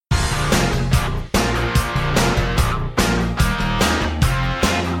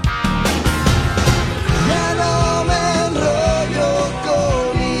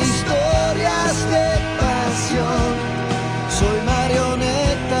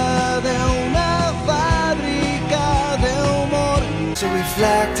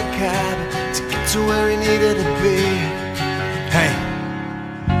to where he needed to be. Hey,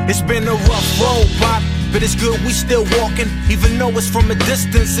 it's been a rough road, Pop, but it's good we still walking. Even though it's from a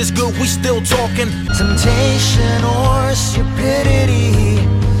distance, it's good we still talking. Temptation or stupidity,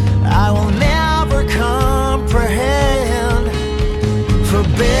 I will never comprehend.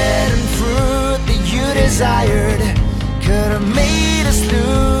 Forbidden fruit that you desired could have made us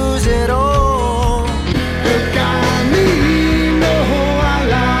lose it all. El camino a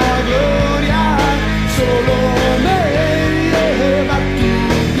la gloria solo me lleva tu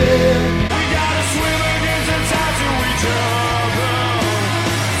piel. We gotta swim against the tide till we trouble.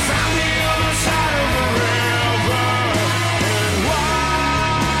 Find the other side of the river. And why?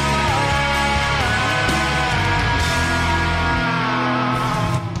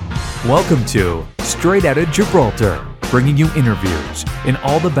 Welcome to Straight Outta Gibraltar, bringing you interviews and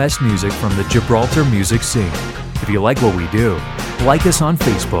all the best music from the Gibraltar music scene. If you like what we do, like us on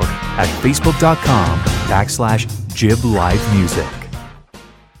Facebook at facebook.com/GibLiveMusic.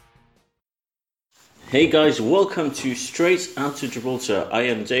 Hey guys, welcome to Straight Outta Gibraltar. I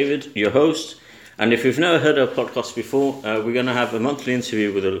am David, your host, and if you've never heard our podcast before, we're going to have a monthly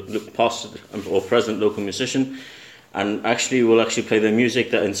interview with a past or present local musician, and we'll play the music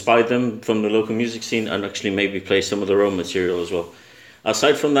that inspired them from the local music scene, and maybe play some of their own material as well.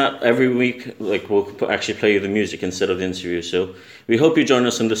 Aside from that, every week we'll play you the music instead of the interview. So we hope you join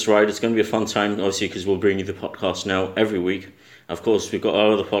us on this ride. It's going to be a fun time, obviously, because we'll bring you the podcast now every week. Of course, we've got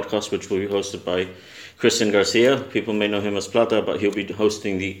our other podcast, which will be hosted by Christian Garcia. People may know him as Plata, but he'll be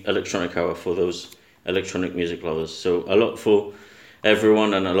hosting the Electronic Hour for those electronic music lovers. So a lot for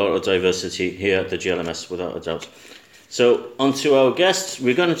everyone and a lot of diversity here at the GLMS, without a doubt. So on to our guest.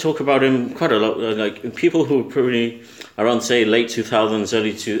 We're going to talk about him quite a lot. People who are probably around, say, late 2000s,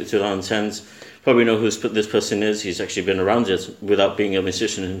 early 2010s, probably know who this person is. He's actually been around it without being a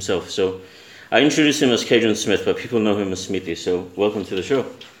musician himself. So I introduced him as Cadron Smith, but people know him as Smithy. So welcome to the show.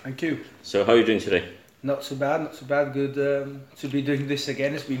 Thank you. So how are you doing today? Not so bad. Good to be doing this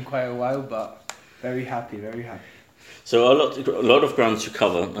again. It's been quite a while, but very happy. So a lot of ground to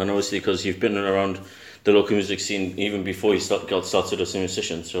cover, and obviously because you've been around the local music scene even before you got started as a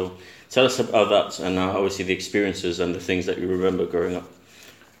musician. So tell us about that, and obviously the experiences and the things that you remember growing up.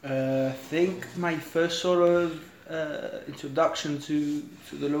 I think my first sort of introduction to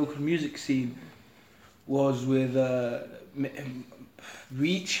the local music scene was with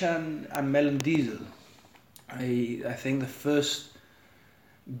Reach and Melon Diesel. I think the first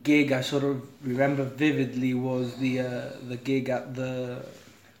gig I sort of remember vividly was the gig at the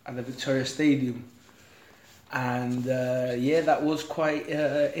Victoria Stadium. And that was quite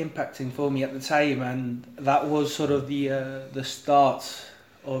impacting for me at the time, and that was sort of the start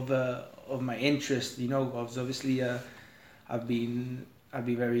of my interest. You know, obviously I've been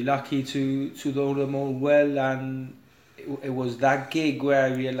very lucky to know them all well, and it was that gig where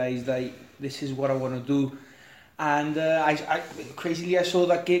I realised that this is what I want to do. And I saw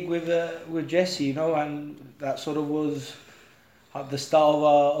that gig with Jesse, you know, and that sort of was at the start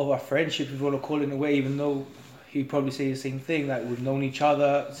of our friendship, if you want to call it in a way, even though he'd probably say the same thing, like we've known each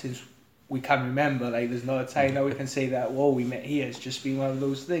other since we can remember, like there's not a time now we can say that, whoa, we met here. It's just been one of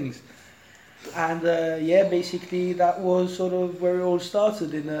those things. And basically that was sort of where it all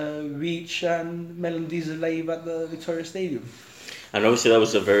started, in Reach and Melon Diesel live at the Victoria Stadium. And obviously that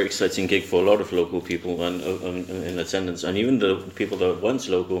was a very exciting gig for a lot of local people and in attendance, and even the people that weren't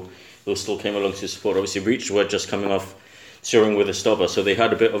local, who still came along to support. Obviously Reach were just coming off touring with Estopa, so they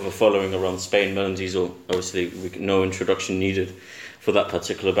had a bit of a following around Spain. Melon Diesel, obviously no introduction needed for that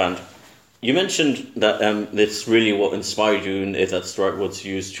particular band. You mentioned that it's really what inspired you, and if that's the right word to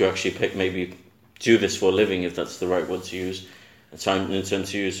use, to actually maybe do this for a living, if that's the right word to use, a term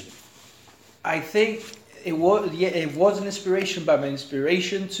to use. I think it was an inspiration, but my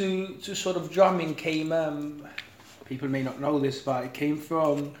inspiration to sort of drumming came, people may not know this, but it came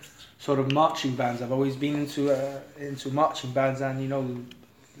from sort of marching bands. I've always been into marching bands, and, you know,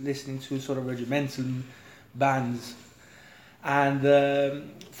 listening to sort of regimental bands. And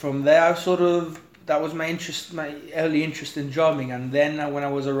from there, that was my early interest in drumming. And then when I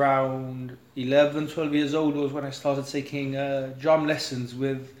was around 11, 12 years old was when I started taking drum lessons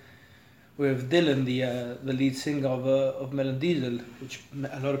with Dylan, the lead singer of Melon Diesel, which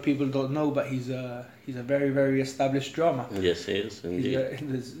a lot of people don't know, but he's a very, very established drummer. Yes, he is, indeed.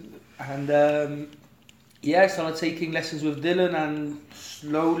 I started taking lessons with Dylan, and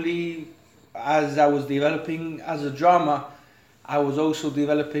slowly, as I was developing as a drummer, I was also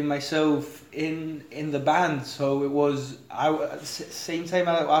developing myself in the band. So it was at the same time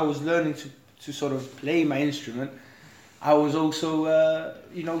I was learning to sort of play my instrument. I was also,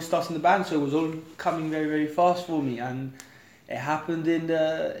 starting the band, so it was all coming very, very fast for me. And it happened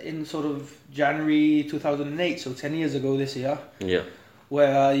in sort of January 2008, so 10 years ago this year. Yeah.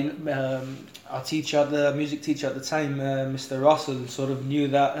 Where our teacher, the music teacher at the time, Mr. Russell, sort of knew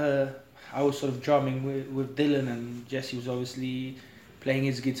that I was sort of drumming with Dylan, and Jesse was obviously playing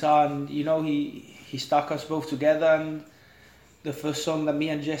his guitar, and he stuck us both together. And the first song that me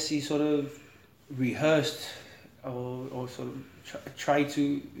and Jesse sort of rehearsed or sort of tried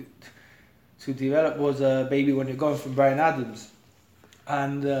to develop was "Baby When You're Gone" from Bryan Adams.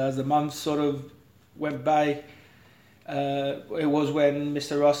 And as the months sort of went by, it was when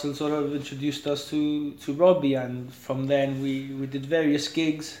Mr. Russell sort of introduced us to Robbie, and from then we did various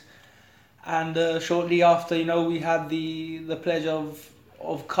gigs. And shortly after, we had the pleasure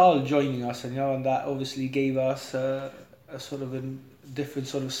of Carl joining us, and that obviously gave us a sort of a different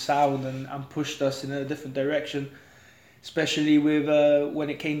sort of sound and pushed us in a different direction, especially with when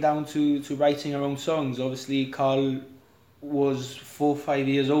it came down to writing our own songs. Obviously, Carl was 4 or 5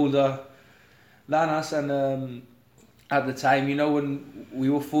 years older than us, and at the time, when we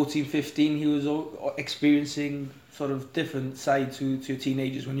were 14, 15, he was experiencing sort of different side to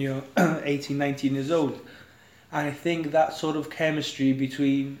teenagers when you're 18, 19 years old. And I think that sort of chemistry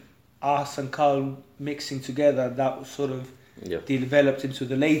between us and Carl mixing together, that sort of developed into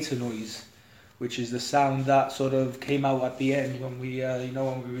the later noise, which is the sound that sort of came out at the end when we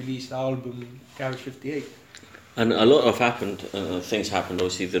released the album Garage 58. And a lot of things happened.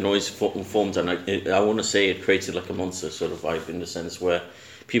 Obviously, the noise formed, and I want to say it created like a monster sort of vibe, in the sense where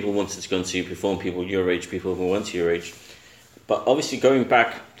people wanted to go and see you perform, people your age, people who weren't your age. But obviously, going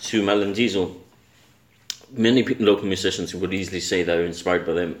back to Mel and Diesel, many local musicians would easily say they're inspired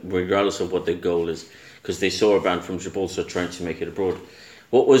by them, regardless of what their goal is, because they saw a band from Gibraltar trying to make it abroad.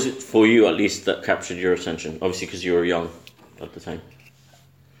 What was it for you, at least, that captured your attention? Obviously, because you were young at the time.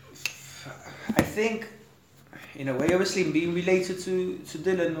 I think, in a way, obviously being related to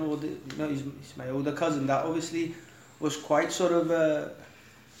Dylan, or he's my older cousin, that obviously was quite sort of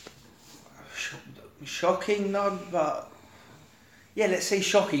shocking, but let's say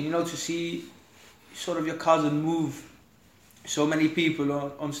shocking, to see sort of your cousin move so many people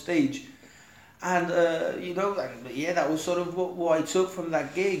on stage. And that was sort of what I took from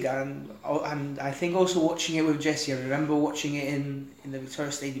that gig, and I think also watching it with Jesse. I remember watching it in the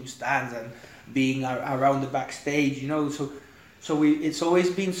Victoria Stadium stands and being around the backstage. So it's always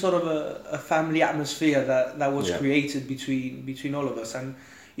been sort of a family atmosphere that was created between all of us, and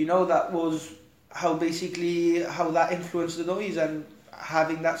that was how that influenced the noise, and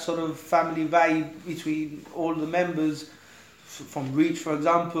having that sort of family vibe between all the members. From Reach, for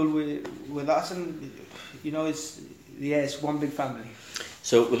example, with us, and it's one big family.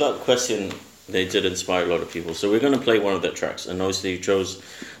 So without question, they did inspire a lot of people. So we're going to play one of their tracks, and obviously you chose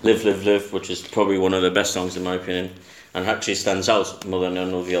Live, Live, Live, which is probably one of the best songs in my opinion, and actually stands out more than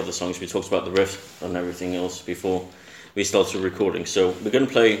any of the other songs. We talked about the riff and everything else before we started recording. So we're going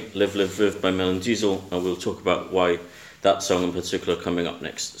to play Live, Live, Live by Mel and Diesel, and we'll talk about why that song in particular coming up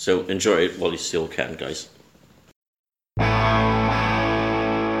next. So enjoy it while you still can, guys.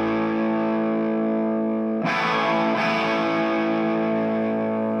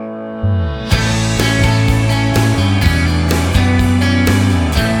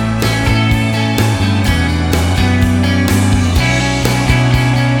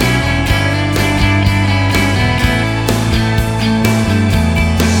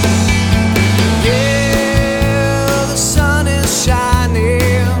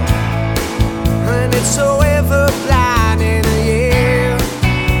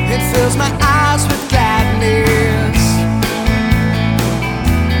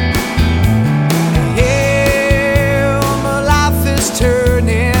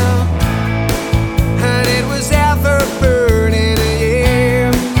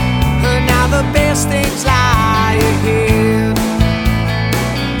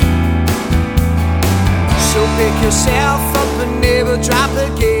 Yourself up and never drop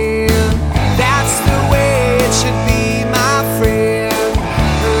again. That's the way it should be, my friend.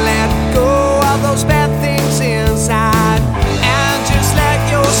 Let go of those bad things inside and just let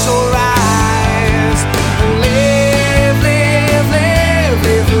your soul rise. Live, live, live,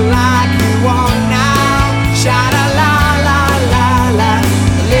 live like you want now. Sha-la-la-la-la-la.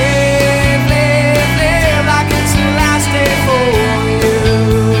 Live, live, live like it's the last day for you.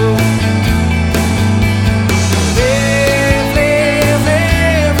 Live, live,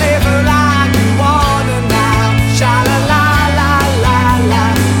 live, live like you wanna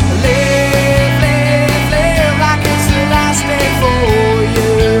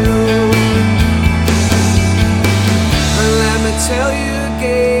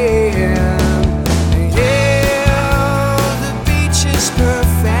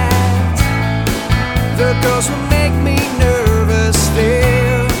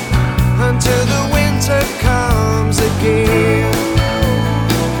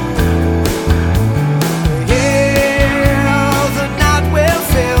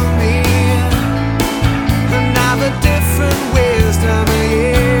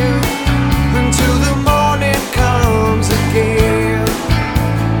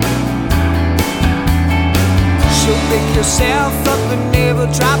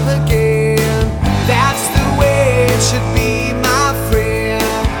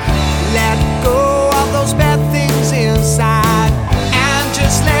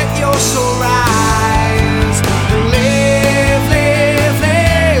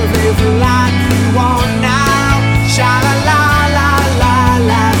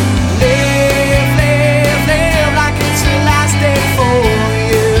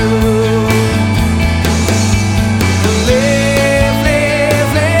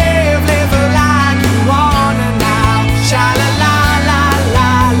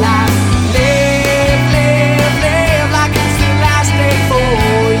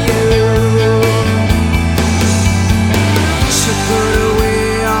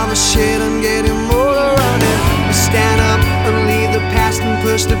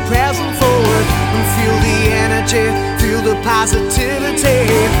push the present forward and feel the energy, feel the positivity.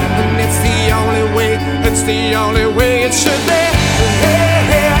 And it's the only way it should be. Hey,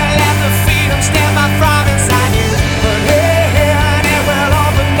 hey, let the freedom step out from inside you. Hey, hey, and it will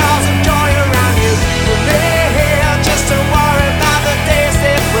open doors of joy around you. Hey, hey, just don't worry about the days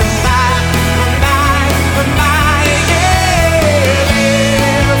that went by.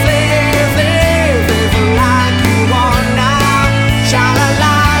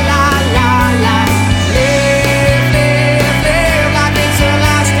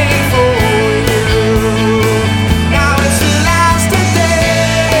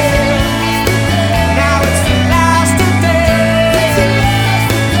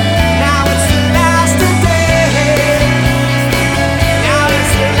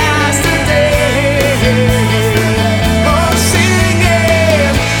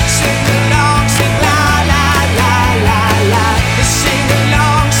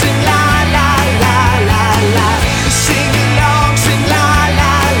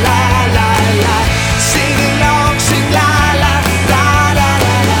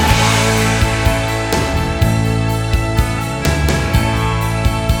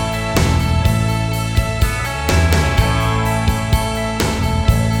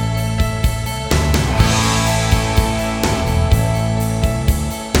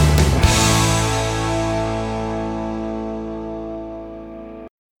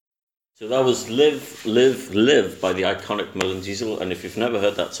 So that was Live, Live, Live by the iconic Melon Diesel. And if you've never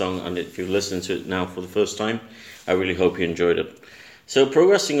heard that song and if you've listened to it now for the first time, I really hope you enjoyed it. So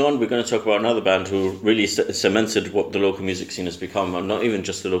progressing on, we're going to talk about another band who really cemented what the local music scene has become, and not even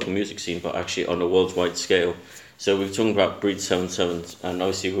just the local music scene, but actually on a worldwide scale. So we're talking about Breed 77, and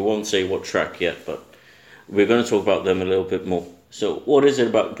obviously we won't say what track yet, but we're going to talk about them a little bit more. So what is it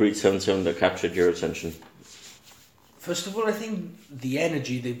about Breed 77 that captured your attention? First of all, I think the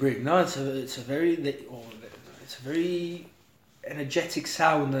energy they bring. No, it's a very energetic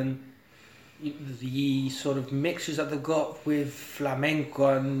sound, and the sort of mixtures that they've got with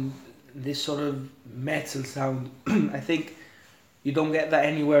flamenco and this sort of metal sound. I think you don't get that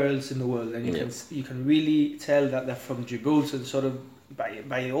anywhere else in the world, and you can really tell that they're from Gibraltar. And sort of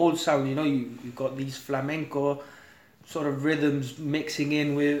by the old sound, you've got these flamenco sort of rhythms mixing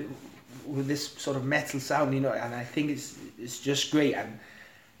in with this sort of metal sound, and I think it's just great, and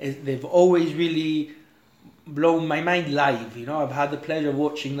they've always really blown my mind live. I've had the pleasure of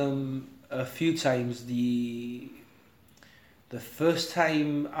watching them a few times. The first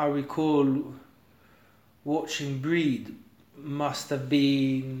time I recall watching Breed must have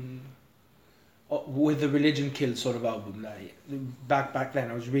been with the Religion Killed sort of album. Back then,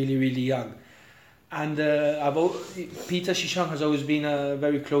 I was really, really young. And Peter Shishang has always been a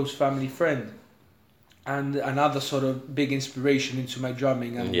very close family friend, and another sort of big inspiration into my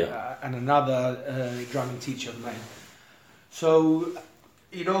drumming, and another drumming teacher of mine. So,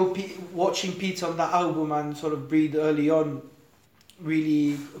 watching Peter on that album and sort of Breed early on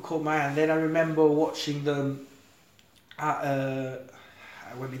really caught my eye. And then I remember watching them at,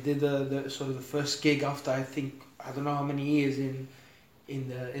 when they did the sort of the first gig after I don't know how many years in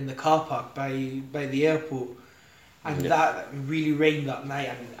the car park by the airport, and that really rained that night,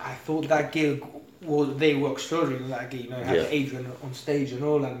 and I thought that gig they were extraordinary. That gig, had Adrian on stage and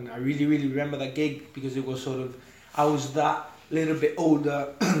all, and I really, really remember that gig because it was sort of, I was that little bit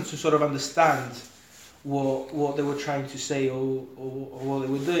older to sort of understand what they were trying to say or what they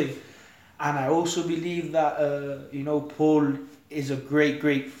were doing. And I also believe that Paul is a great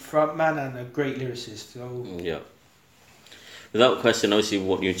frontman and a great lyricist. So without question, obviously,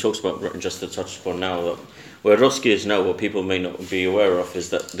 what you talked about, just to touch upon now, where Roski is now, what people may not be aware of is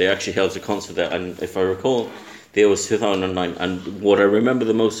that they actually held a concert there, and if I recall, there was 2009, and what I remember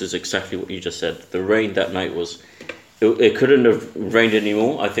the most is exactly what you just said. The rain that night it couldn't have rained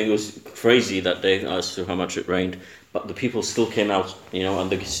anymore. I think it was crazy that day as to how much it rained, but the people still came out, and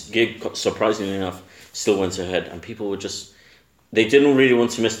the gig, surprisingly enough, still went ahead, and people were they didn't really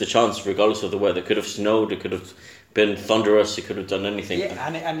want to miss the chance, regardless of the weather. It could have snowed, it could have been thunderous, it could have done anything. Yeah,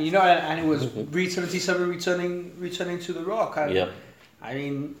 and it was Breed 77 returning to the Rock. And I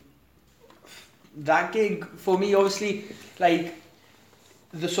mean, that gig for me, obviously, like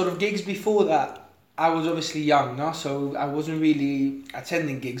the sort of gigs before that, I was obviously young, no, so I wasn't really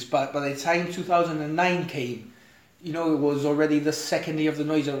attending gigs. But by the time 2009 came, it was already the second day of the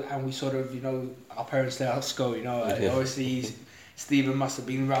Noise, and we sort of, our parents let us go. Obviously. Stephen must have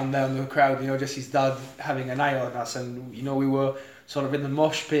been around there in the crowd, just his dad having an eye on us, and we were sort of in the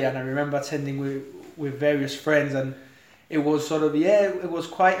mosh pit, and I remember attending with various friends, and it was sort of it was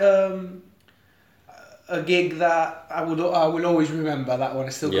quite a a gig that I will always remember. That one. I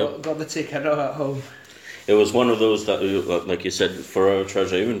still got the ticket at home. It was one of those that, like you said, forever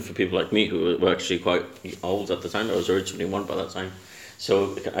treasure, even for people like me who were actually quite old at the time. I was originally 21 by that time.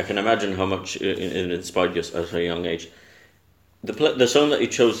 So I can imagine how much it inspired you at a young age. The song that you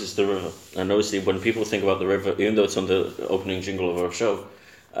chose is The River. And obviously when people think about The River, even though it's on the opening jingle of our show,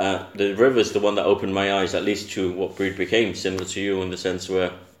 The River is the one that opened my eyes, at least to what Breed became, similar to you in the sense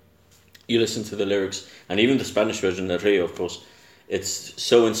where you listen to the lyrics, and even the Spanish version, El Rio, of course. It's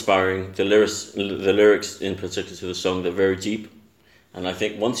so inspiring. The lyrics in particular to the song, they're very deep. And I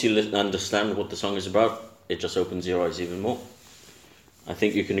think once you understand what the song is about, it just opens your eyes even more. I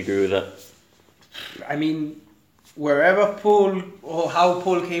think you can agree with that. I mean, wherever Paul, or how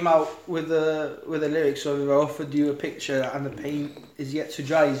Paul came out with the lyrics, so if I offered you a picture and the paint is yet to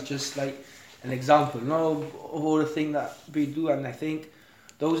dry, is just like an example, of all the things that we do. And I think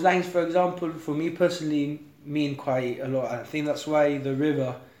those lines, for example, for me personally, mean quite a lot. I think that's why The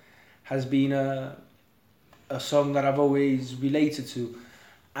River has been a song that I've always related to.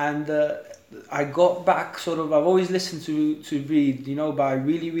 And I got back I've always listened to Breed, but I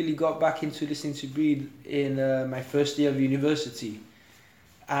really got back into listening to Breed in my first year of university.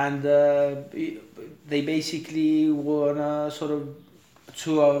 And they basically were on a sort of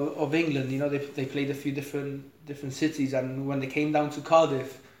tour of England. They played a few different cities, and when they came down to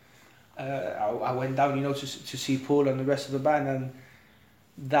Cardiff, I went down, to see Paul and the rest of the band, and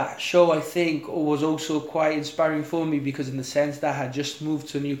that show, I think, was also quite inspiring for me, because in the sense that I had just moved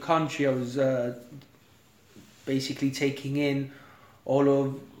to a new country, I was basically taking in all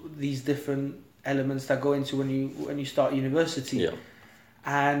of these different elements that go into when you start university. Yeah.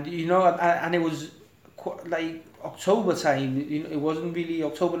 And and it was like October time. It wasn't really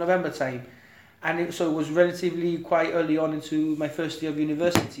October, November time. And so it was relatively quite early on into my first year of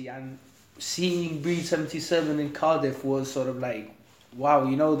university, and seeing Breed 77 in Cardiff was sort of like, wow,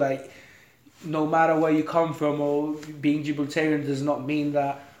 like no matter where you come from, or being Gibraltarian does not mean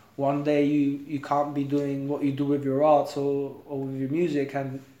that one day you can't be doing what you do with your art or with your music.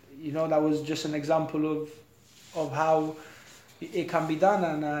 And that was just an example of how it can be done.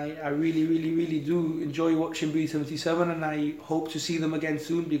 And I really do enjoy watching Breed 77, and I hope to see them again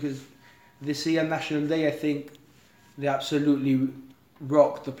soon, because this year National Day, I think they absolutely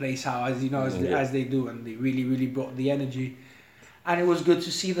rocked the place out, as they do, and they really brought the energy. And it was good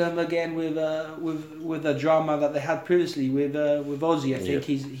to see them again with the drama that they had previously with Ozzy. I think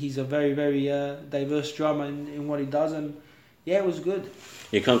he's a very diverse drummer in what he does, and it was good.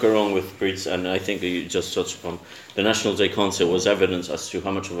 You can't go wrong with Breeds, and I think you just touched upon the National Day concert was evidence as to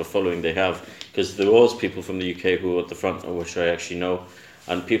how much of a following they have, because there was people from the UK who were at the front, which I actually know,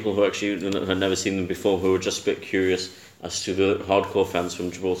 and people who actually had never seen them before, who were just a bit curious as to the hardcore fans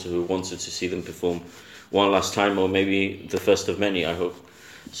from Gibraltar who wanted to see them perform one last time, or maybe the first of many, I hope.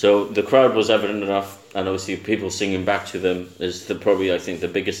 So the crowd was evident enough, and obviously people singing back to them is probably, I think, the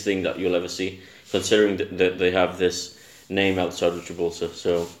biggest thing that you'll ever see, considering that they have this name outside of Gibraltar.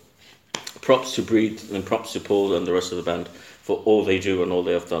 So props to Breed, and props to Paul and the rest of the band for all they do and all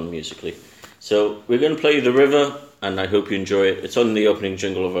they have done musically. So we're going to play The River, and I hope you enjoy it. It's on the opening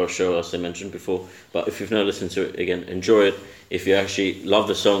jingle of our show, as I mentioned before, but if you've not listened to it, again, enjoy it. If you actually love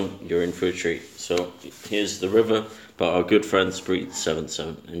the song, you're in for a treat. So here's The River by our good friends Breed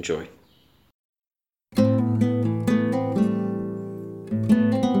 77. Enjoy.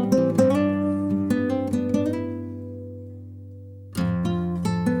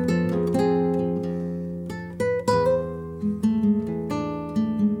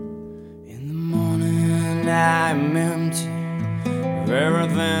 I'm empty of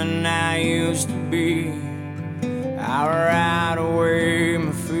everything I used to be. I ride away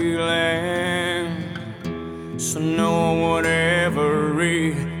my feeling, so no one would ever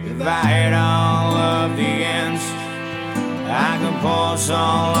read. If I had all of the ends, I could pour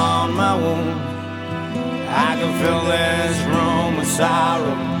salt on my wound. I could fill this room with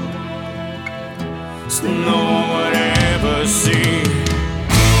sorrow, so no one would ever see.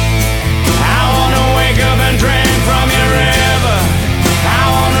 Wake up and drink from your river. I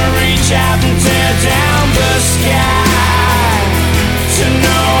wanna reach out and tear down the sky to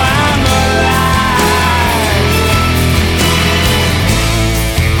know I'm alive.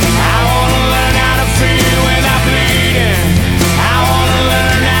 I wanna learn how to feel without bleeding. I wanna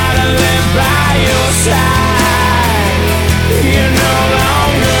learn how to live by your side. You're no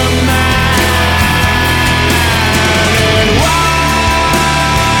longer mine. And why?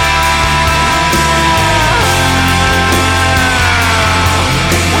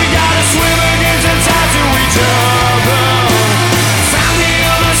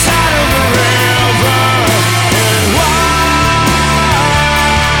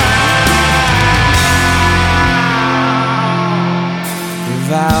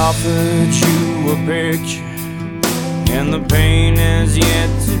 picture and the paint is yet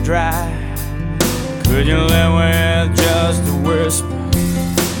to dry? Could you live with just a whisper?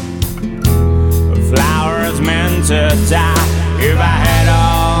 A flower is meant to die. If I had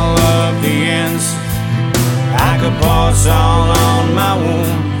all of the answers, I could pour salt on my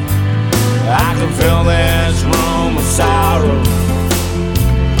wound. I could fill this room with sorrow,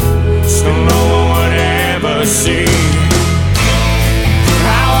 so no one would ever see.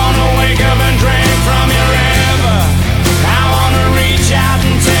 I wanna wake up and drink from your river. I wanna reach out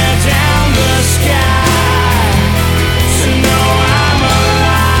and tear down the sky to know I'm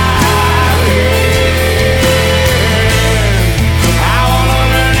alive. I wanna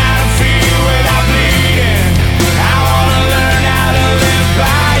learn how to feel without bleeding. I wanna learn how to live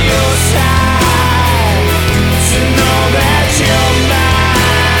by your side, to know that you're mine.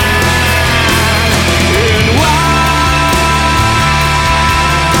 And why?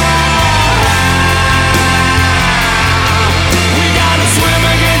 We gotta swim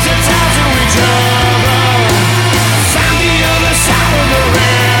against the tides of each other, find the other side of the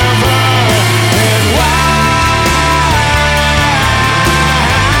river. And why?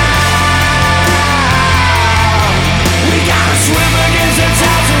 We gotta swim against the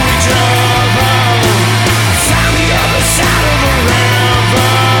tides of each other, find the other side of the river.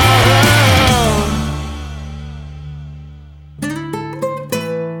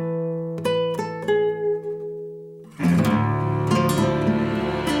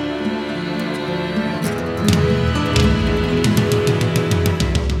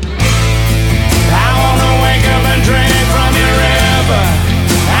 I wanna wake up and drink from your river.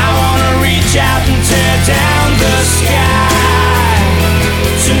 I wanna reach out and tear down the sky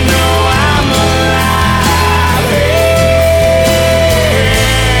to know I'm alive. Yeah.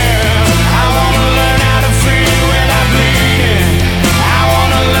 I wanna learn how to feel without bleeding. I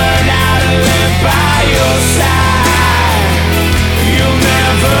wanna learn how to live by your side. You'll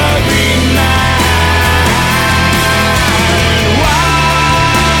never be mine. Why?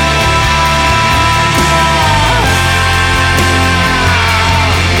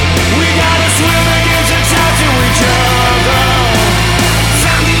 We gotta swim against the tides of each other,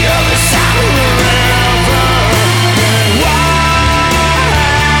 find the other side of the river. And why?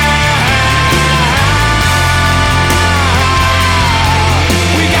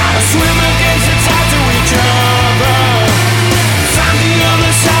 We gotta swim against the tides of each other, find the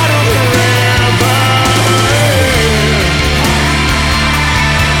other side of the river.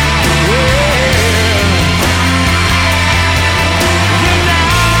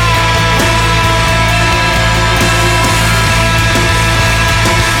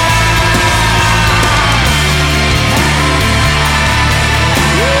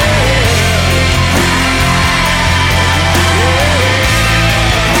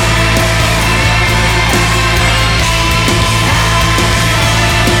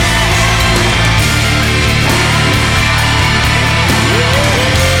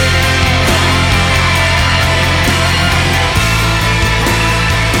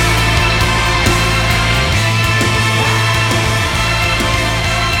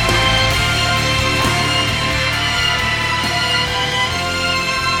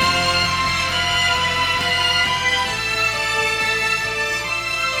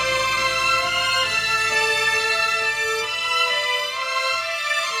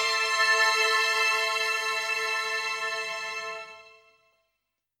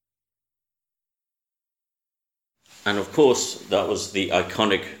 And of course, that was the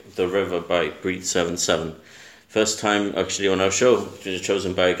iconic The River by Breed 77. First time actually on our show, it was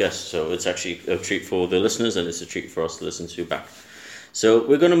chosen by a guest, so it's actually a treat for the listeners and it's a treat for us to listen to back. So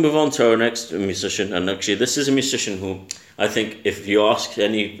we're going to move on to our next musician, and actually this is a musician who I think if you ask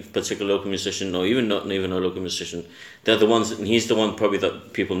any particular local musician, or even not even a local musician, they're the ones, and he's the one probably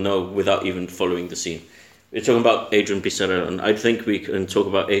that people know without even following the scene. We're talking about Adrian Becerra, and I think we can talk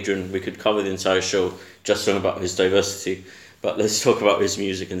about Adrian. We could cover the entire show just talking about his diversity, but let's talk about his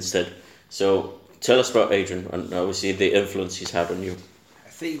music instead. So tell us about Adrian and obviously the influence he's had on you. I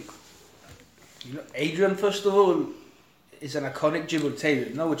think, Adrian, first of all, is an iconic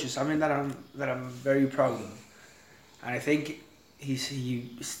Gibraltarian, which is something that I'm very proud of. And I think he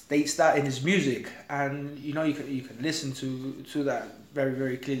states that in his music, and you can listen to that very,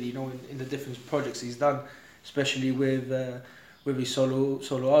 very clearly, in the different projects he's done, especially with his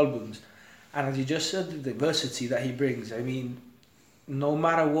solo albums. And as you just said, the diversity that he brings. I mean, no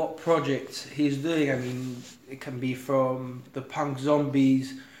matter what project he's doing, I mean, it can be from the Punk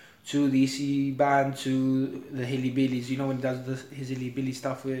Zombies to the EC Band to the Hilly Billies, when he does his Hilly Billy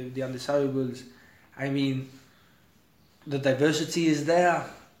stuff with the Undesirables. I mean, the diversity is there,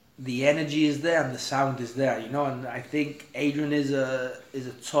 the energy is there and the sound is there, you know. And I think Adrian is a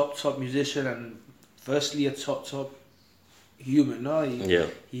top musician, and firstly a top human. No,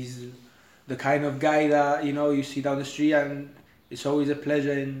 he's the kind of guy that, you know, you see down the street, and it's always a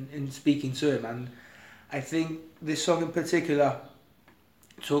pleasure in speaking to him. And I think this song in particular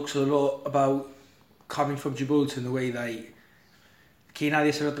talks a lot about coming from Gibraltar in the way that Que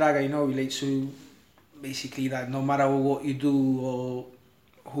Nadie Se Lo Traga, you know, relates to basically that no matter what you do or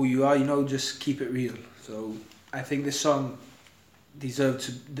who you are, you know, just keep it real. So I think this song deserved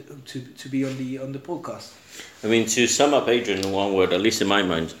to be on the podcast. I mean, to sum up Adrian in one word, at least in my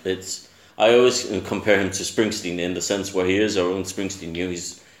mind, I always compare him to Springsteen in the sense where he is our own Springsteen. You know,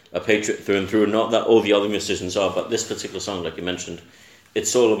 he's a patriot through and through. Not that all the other musicians are, but this particular song, like you mentioned,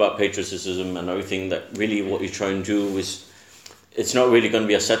 it's all about patriotism and everything. That really what you try and do is, it's not really going to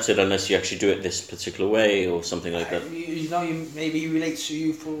be accepted unless you actually do it this particular way or something like that. You know, maybe he relates to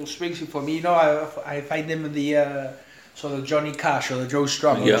you for Springsteen. For me, you know, I find him in the sort of Johnny Cash or the Joe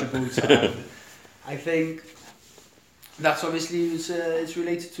Strummer of Gibraltar. I think that's obviously it's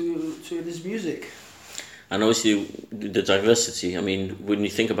related to his music. And obviously the diversity. I mean, when you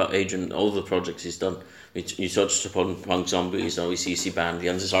think about Adrian, all the projects he's done, you touched upon Punk Zombies, obviously EC Band, The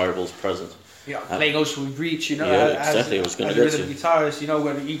Undesirables, present. Yeah, playing also with Reach, you know, exactly. I was going to get to. As a guitarist, you know,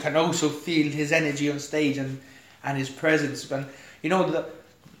 where you can also feel his energy on stage and his presence. And you know,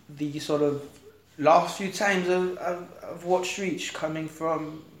 the sort of last few times I've watched Reach coming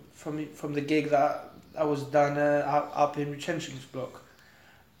from the gig that was done up in Retrenchment Block.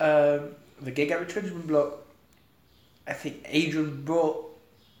 The gig at Retrenchment Block, I think Adrian brought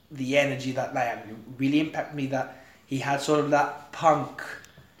the energy that really impacted me. That he had sort of that punk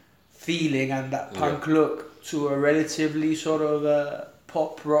feeling and that punk look to a relatively sort of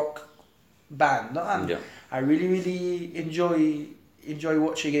pop rock band. And I really enjoy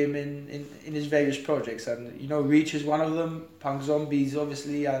watching him in his various projects. And you know, Reach is one of them. Punk Zombies,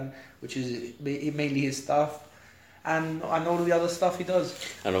 obviously, and which is mainly his stuff. And all the other stuff he does.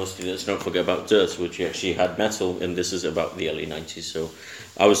 And obviously, let's not forget about Dirt, which actually had metal, and this is about the early 90s. So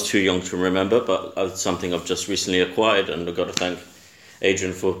I was too young to remember, but it's something I've just recently acquired, and I've got to thank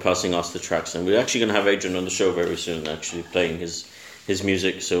Adrian for passing us the tracks. And we're actually going to have Adrian on the show very soon, actually playing his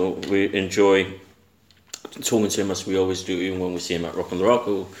music. So we enjoy talking to him as we always do, even when we see him at Rock on the Rock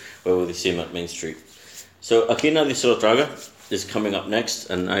or where we see him at Main Street. So Que Nadie Se Lo Traga is coming up next,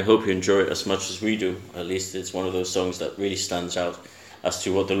 and I hope you enjoy it as much as we do. At least it's one of those songs that really stands out as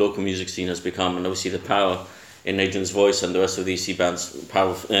to what the local music scene has become, and obviously the power in Adrian's voice and the rest of the EC Band's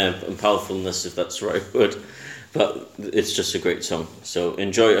powerfulness, if that's the right word. But it's just a great song. So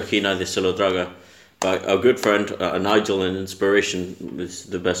enjoy Que Nadie Se Lo Traga by our good friend, an idol and inspiration, is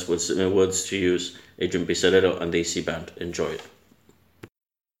the best words to use, Adrian Pizarrero and the EC Band. Enjoy it.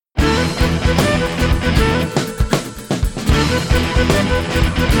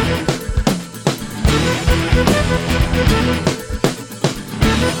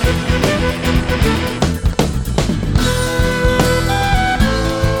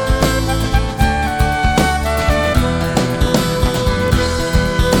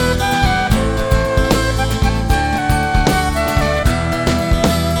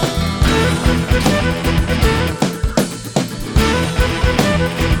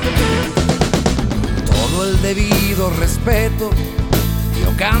 Respeto,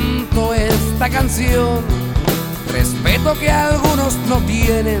 yo canto esta canción, respeto que algunos no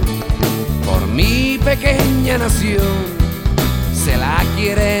tienen por mi pequeña nación. Se la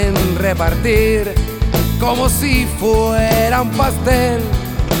quieren repartir como si fuera un pastel.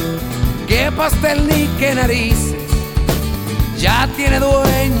 ¿Qué pastel ni qué narices? Ya tiene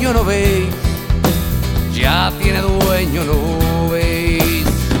dueño, ¿no veis? Ya tiene dueño, ¿no veis?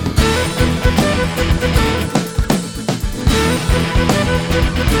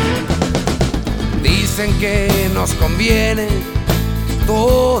 Dicen que nos conviene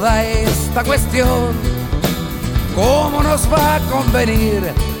toda esta cuestión. ¿Cómo nos va a convenir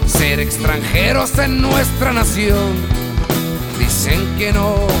ser extranjeros en nuestra nación? Dicen que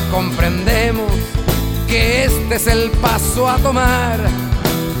no comprendemos que este es el paso a tomar.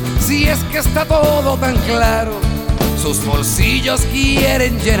 Si es que está todo tan claro, sus bolsillos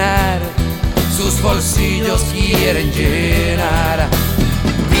quieren llenar. Sus bolsillos quieren llenar.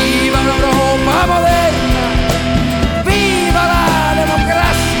 ¡Viva una Europa moderna! ¡Viva la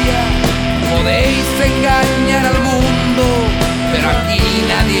democracia! Podéis engañar al mundo, pero aquí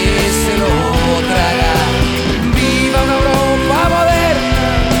nadie se lo traga. ¡Viva una Europa moderna!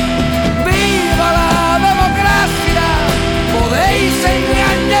 ¡Viva la democracia! Podéis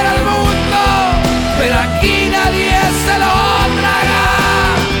engañar al mundo, pero aquí nadie se lo traga.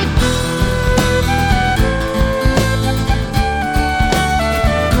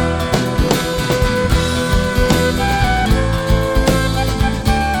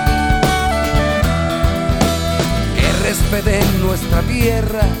 me den nuestra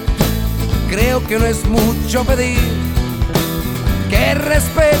tierra, creo que no es mucho pedir que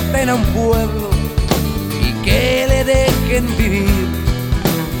respeten a un pueblo y que le dejen vivir.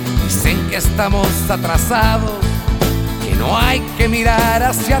 Dicen que estamos atrasados, que no hay que mirar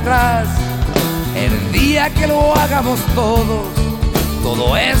hacia atrás. El día que lo hagamos todos,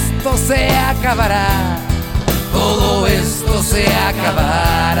 todo esto se acabará, todo esto se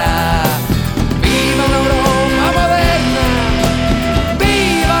acabará. ¡Viva una Europa moderna!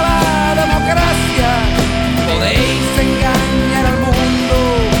 ¡Viva la democracia! Podéis engañar al mundo,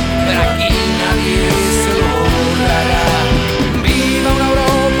 pero aquí nadie se logrará. ¡Viva una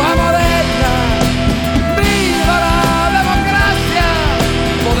Europa moderna! ¡Viva la democracia!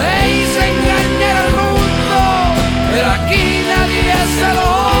 Podéis engañar al mundo, pero aquí nadie se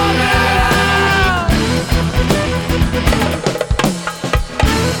logrará.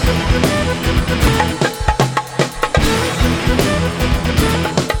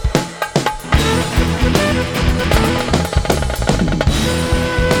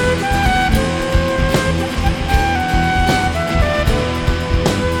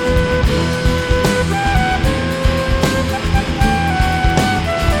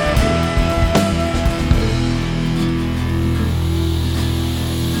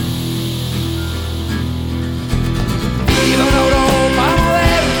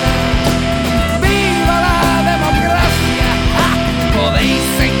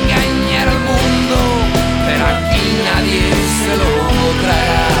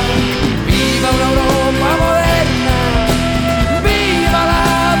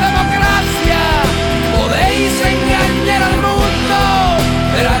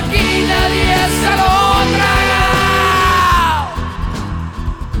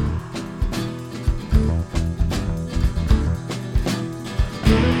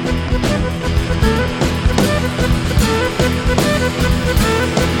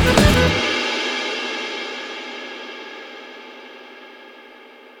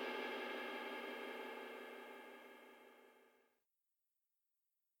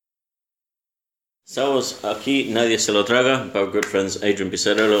 So was Aquí Nadie Se Lo Traga by our good friends Adrian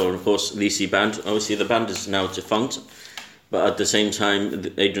Bicerello and of course Lisi Band. Obviously the band is now defunct, but at the same time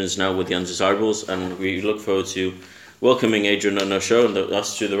Adrian's now with the Undesirables, and we look forward to welcoming Adrian on our show, and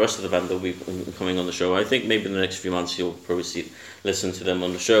us to the rest of the band that will be coming on the show. I think maybe in the next few months you'll probably listen to them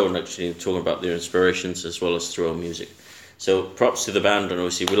on the show and actually talk about their inspirations as well as through our music. So props to the band, and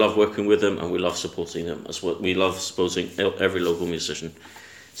obviously we love working with them and we love supporting them. That's what we love, supporting every local musician.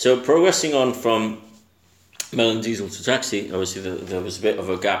 So progressing on from Melon Diesel to Taxi, obviously there was a bit of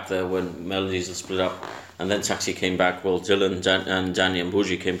a gap there when Melon Diesel split up, and then Taxi came back. Well, Dylan and Danny and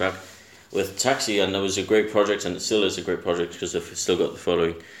Bougie came back with Taxi, and that was a great project, and it still is a great project because they've still got the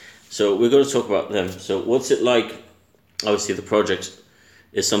following. So we're going to talk about them. So what's it like? Obviously the project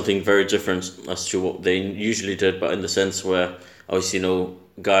is something very different as to what they usually did, but in the sense where obviously no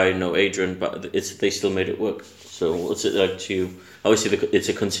Guy, no Adrian, but they still made it work. So what's it like to you? Obviously it's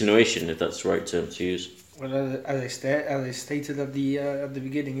a continuation, if that's the right term to use. Well, as I stated at the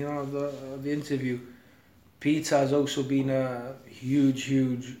beginning, you know, of the interview, Peter has also been a huge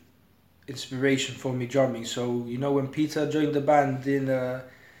inspiration for me drumming. So you know, when Peter joined the band in the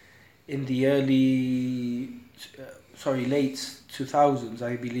late 2000s,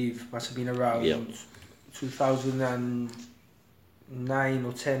 I believe, must have been around 2009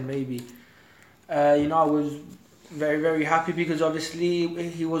 or 10 maybe. You know, I was very happy because obviously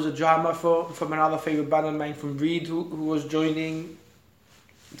he was a drummer from another favourite band of mine from Reed who was joining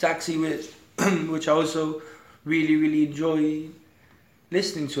Taxi with, which I also really enjoy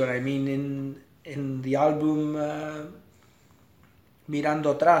listening to. And I mean, in the album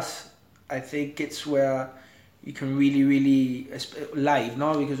Mirando Atrás, I think it's where you can really live,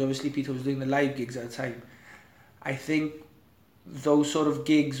 no? Because obviously Peter was doing the live gigs at the time. I think those sort of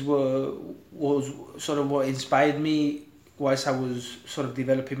gigs was sort of what inspired me whilst I was sort of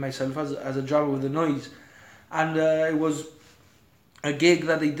developing myself as a drummer with the Noise. And it was a gig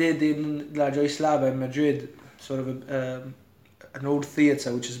that they did in La Joyslava in Madrid, sort of an old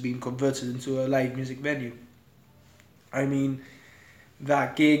theatre which has been converted into a live music venue. I mean,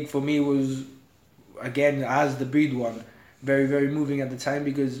 that gig for me was, again, as the Breed one, very moving at the time,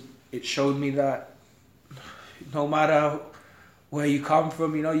 because it showed me that no matter where you come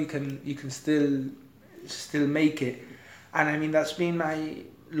from, you know, you can still make it. And I mean, that's been my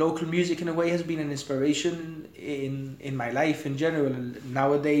local music in a way, has been an inspiration in my life in general.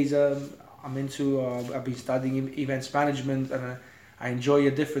 Nowadays I'm into I've been studying events management, and I enjoy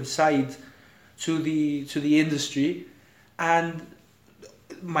a different side to the industry. And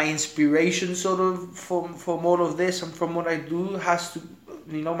my inspiration sort of from all of this and from what I do has to,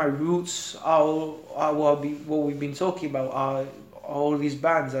 you know, my roots are what we've been talking about are all these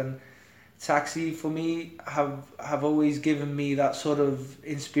bands, and Taxi for me have always given me that sort of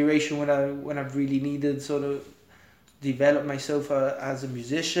inspiration when I've really needed sort of develop myself as a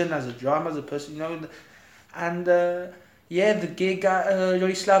musician, as a drummer, as a person, you know. And the gig at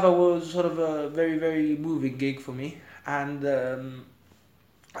Jorislava was sort of a very, very moving gig for me. And the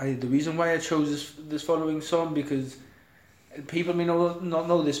reason why I chose this following song, because people may not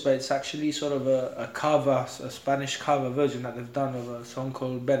know this, but it's actually sort of a cover, a Spanish cover version that they've done of a song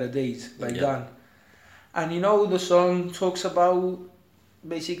called Better Days by Dan. And you know, the song talks about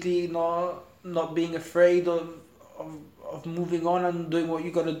basically not being afraid of moving on and doing what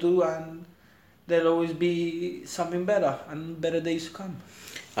you got to do, and there'll always be something better and better days to come.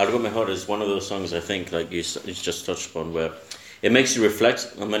 Algo Mejor is one of those songs, I think, like you just touched upon, where it makes you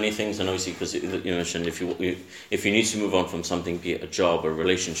reflect on many things. And obviously, because you mentioned if you need to move on from something, be it a job or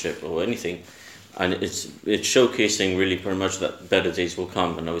relationship or anything, and it's showcasing really pretty much that better days will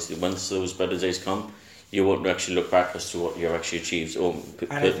come. And obviously, once those better days come, you won't actually look back as to what you actually achieved or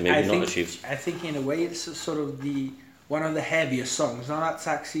maybe not achieved. I think in a way it's sort of one of the heavier songs. Now that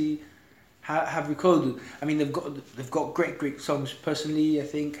Taxi have recorded. I mean, they've got great songs. Personally, I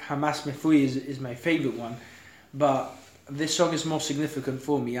think Jamás Me Fui is my favourite one, but this song is more significant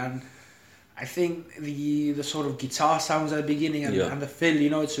for me, and I think the sort of guitar sounds at the beginning and the fill, you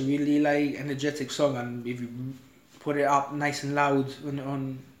know, it's a really like energetic song, and if you put it up nice and loud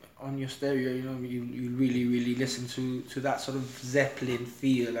on your stereo, you know, you really listen to that sort of Zeppelin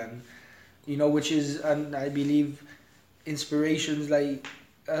feel, and you know, which is, and I believe inspirations like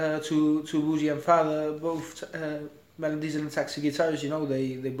to Woody and Father, both Melon Diesel and Taxi guitars, you know,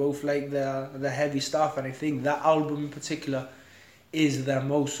 they both like the heavy stuff, and I think that album in particular is their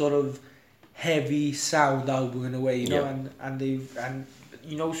most sort of heavy sound album in a way, you know, and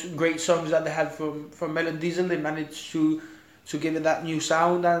you know, some great songs that they had from Melon Diesel, they managed to give it that new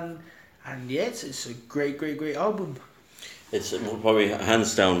sound, and it's a great album. It's probably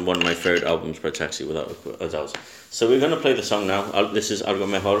hands down one of my favourite albums by Taxi, without a doubt. So we're going to play the song now. This is Algo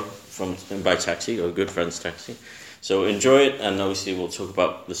Mejor by Taxi, or Good Friends Taxi. So enjoy it, and obviously we'll talk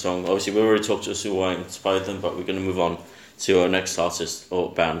about the song. Obviously we already talked to why inspired them, but we're going to move on to our next artist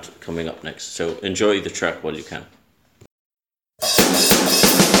or band coming up next. So enjoy the track while you can.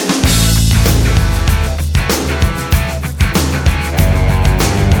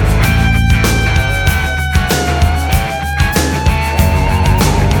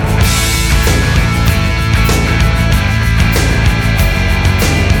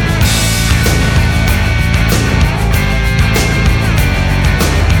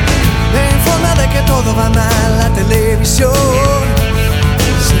 Todo va mal, la televisión.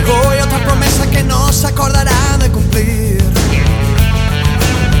 Sigo y otra promesa que no se acordará de cumplir.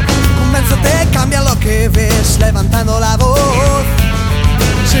 Convéncete, cambia lo que ves, levantando la voz.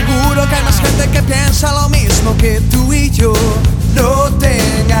 Seguro que hay más gente que piensa lo mismo que tú y yo. No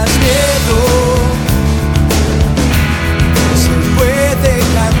tengas miedo, se puede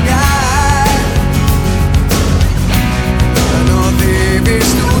cambiar. No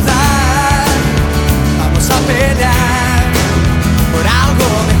debes dudar. A pelear por algo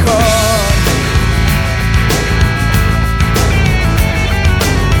mejor.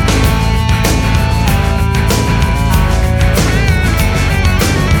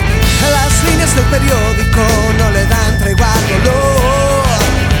 Las líneas del periódico no le dan tregua al dolor.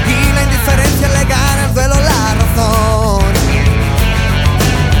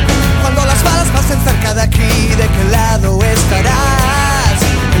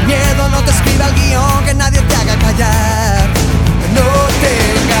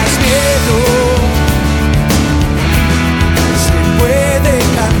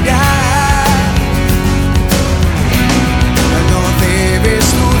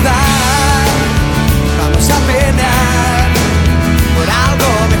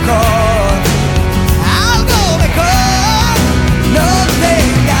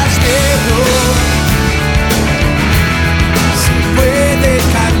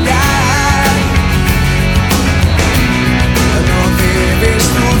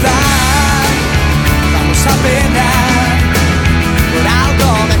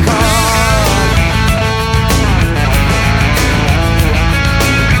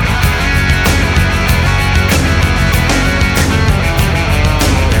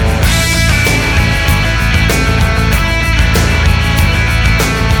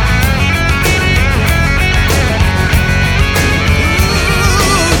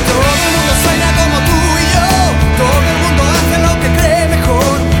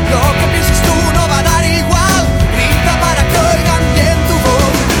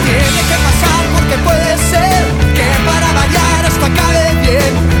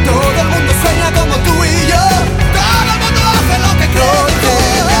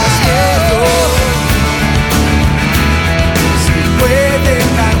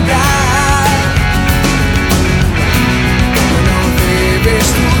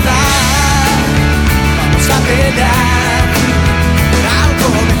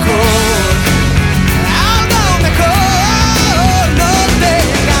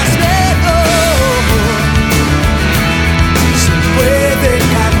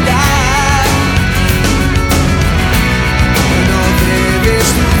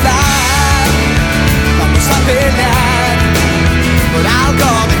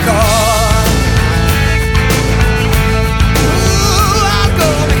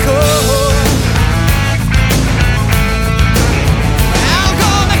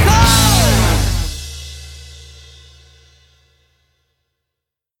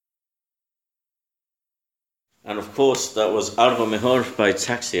 And of course, that was Algo Mejor by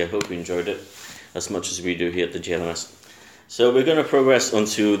Taxi. I hope you enjoyed it as much as we do here at the GLMS. So we're going to progress on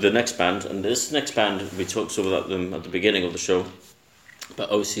to the next band. And this next band, we talked about them at the beginning of the show. But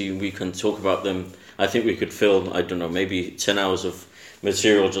obviously, we can talk about them. I think we could fill, I don't know, maybe 10 hours of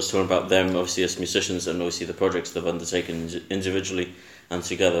material just talking about them, obviously as musicians, and obviously the projects they've undertaken individually and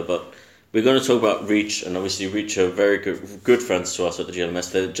together. But we're going to talk about Reach, and obviously Reach are very good friends to us at the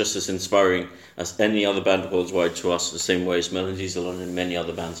GLMS. They're just as inspiring as any other band worldwide to us, the same way as Melon Diesel and many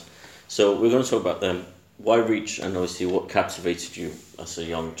other bands. So we're going to talk about them. Why Reach, and obviously what captivated you as a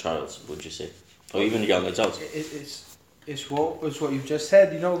young child, would you say? Or even a young adult? It's what you've just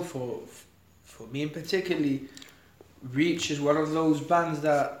said, you know, for me in particularly, Reach is one of those bands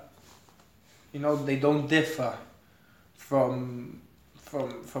that, you know, they don't differ from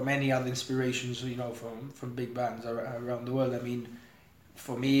any other inspirations, you know, from big bands around the world. I mean,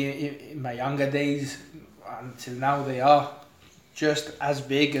 for me, in my younger days until now, they are just as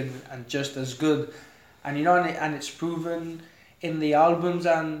big and just as good, and you know, and it's proven in the albums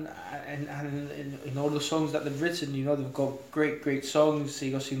and in all the songs that they've written. You know, they've got great songs.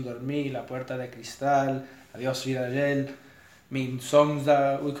 Sigo sin dormir, La Puerta de Cristal, Adiós Vida Ayer. I mean, songs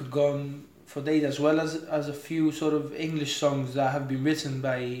that we could go on for days, as well as a few sort of English songs that have been written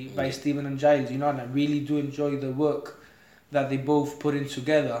by Stephen and Giles, you know, and I really do enjoy the work that they both put in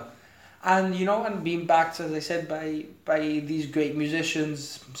together. And, you know, and being backed, as I said, by these great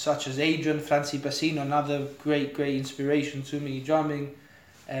musicians such as Adrian, Francie Bassino, another great inspiration to me, drumming,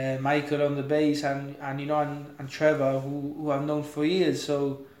 Michael on the bass, and you know, and Trevor, who I've known for years.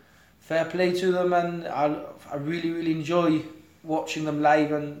 So fair play to them, and I really enjoy watching them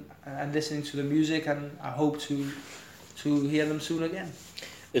live and listening to the music, and I hope to hear them soon again.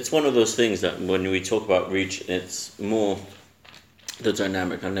 It's one of those things that when we talk about Reach, it's more the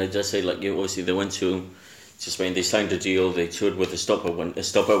dynamic, and I just say, like, you obviously they went to Spain, they signed a deal, they toured with Estopa when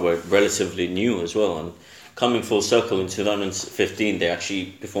Estopa were relatively new as well, and coming full circle in 2015 they actually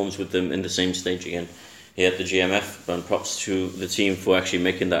performed with them in the same stage again here at the GMF, and props to the team for actually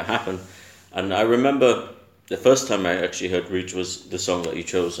making that happen. And I remember the first time I actually heard Reach was the song that you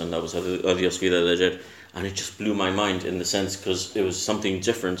chose, and that was Adiós Vida Ayer, and it just blew my mind in the sense because it was something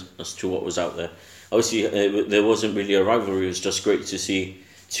different as to what was out there. Obviously, there wasn't really a rivalry. It was just great to see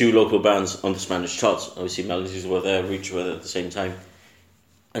two local bands on the Spanish charts. Obviously, Melodies were there, Reach were there at the same time.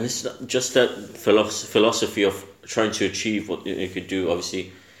 And it's just that philosophy of trying to achieve what you could do.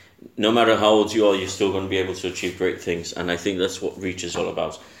 Obviously, no matter how old you are, you're still going to be able to achieve great things. And I think that's what Reach is all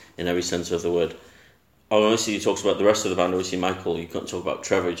about, in every sense of the word. Obviously, he talks about the rest of the band. Obviously, Michael, you can't talk about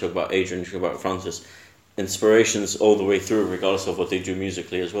Trevor, you talk about Adrian, you talk about Francis. Inspirations all the way through, regardless of what they do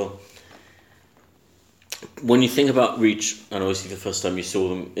musically as well. When you think about Reach, and obviously the first time you saw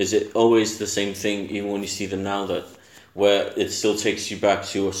them, is it always the same thing, even when you see them now, that where it still takes you back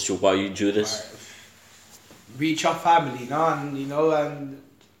to as to why you do this? Reach our family, no? And you know, and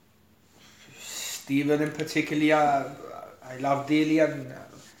Stephen in particular, I love dearly, and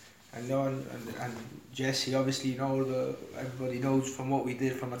I know, and Jesse, obviously, you know, everybody knows from what we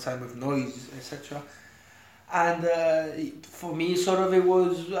did from a time of Noise, etc. And for me, sort of, it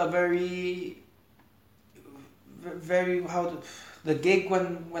was a very the gig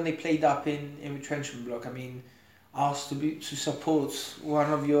when they played up in Retrenchment Block. I mean, asked to support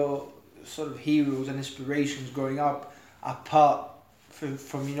one of your sort of heroes and inspirations growing up, apart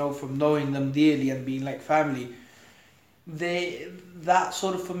from you know, from knowing them dearly and being like family. That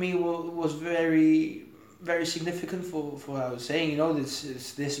sort of for me was very significant for what I was saying. You know,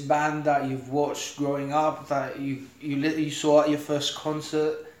 this band that you've watched growing up, that you saw at your first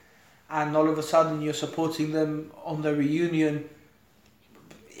concert, and all of a sudden you're supporting them on the reunion.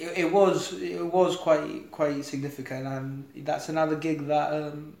 It was quite significant, and that's another gig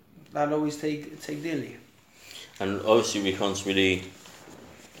that I'll always take dearly. And obviously we can't really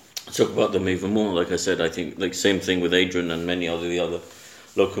talk about them even more. Like I said, I think like same thing with Adrian and many of the other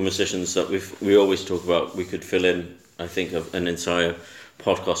local musicians that we always talk about. We could fill in, I think, of an entire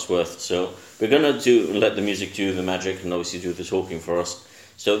podcast worth. So we're gonna let the music do the magic and obviously do the talking for us.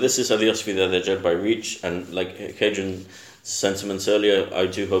 So this is Adiós Vida Ayer by Reach, and like Adrian's sentiments earlier, I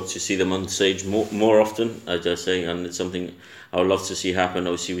do hope to see them on stage more often, I dare say, and it's something I would love to see happen.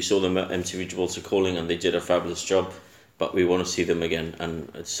 Obviously, we saw them at MTV Gibraltar Calling, and they did a fabulous job, but we want to see them again, and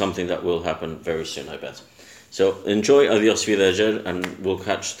it's something that will happen very soon, I bet. So enjoy Adiós Vida Ayer, and we'll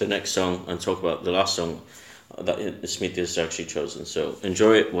catch the next song and talk about the last song that Smith has actually chosen. So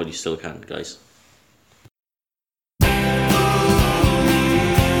enjoy it while you still can, guys.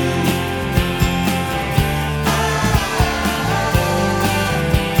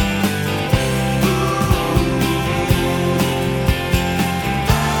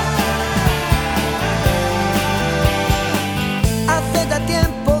 hace ya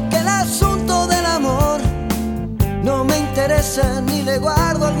tiempo que el asunto del amor no me interesa ni le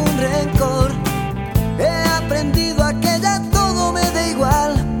guardo algún rencor. He aprendido a que ya todo me da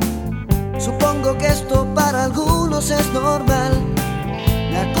igual. Supongo que esto para algunos es normal.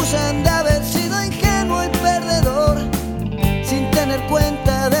 Me acusan de haber sido ingenuo y perdedor, sin tener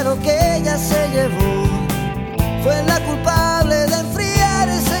cuenta de lo que ella se llevó. Fue la culpable de enfriar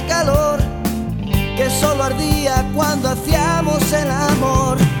ese calor que solo ardía cuando hacíamos el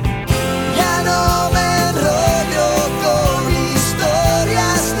amor. Ya no me enrollo con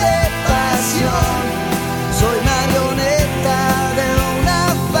historias de pasión. Soy marioneta de una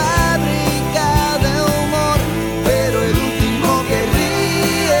fábrica de humor, pero el último que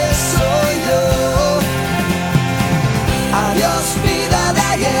ríe soy yo. Adiós vida de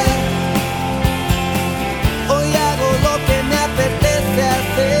ayer, hoy hago lo que me apetece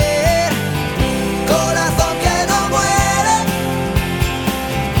hacer. Corazón que no muere,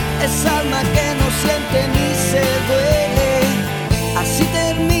 es alma que no siente ni se duele. Así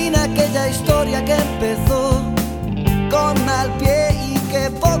termina aquella historia que empezó con mal pie y que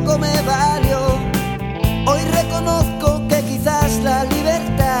poco me valió. Hoy reconozco que quizás la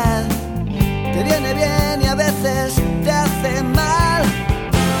libertad te viene bien y a veces te hace mal.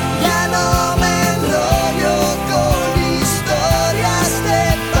 Ya no me enrollo con historias de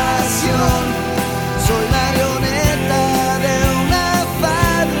pasión. Soy marioneta de una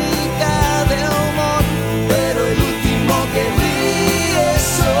fábrica de humor, pero el último que ríe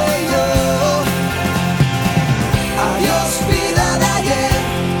soy yo. Adiós vida de ayer,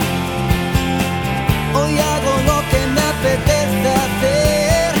 hoy hago lo que me apetece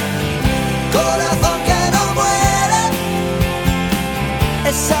hacer. Corazón que no muere,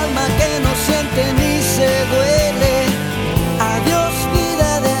 es alma que no siente ni se duele. Adiós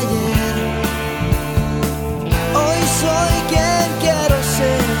vida de ayer, hoy soy quien quiero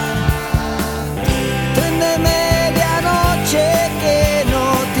ser. Tren de medianoche que no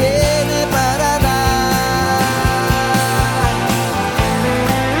tiene parada.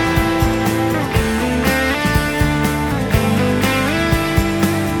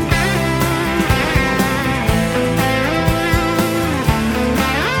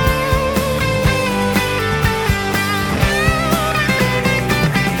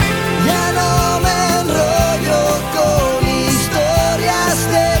 Ya no me enrollo con historias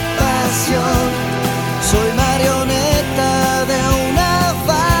de pasión. Soy marioneta de una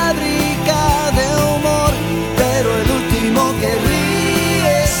fábrica de humor, pero el último que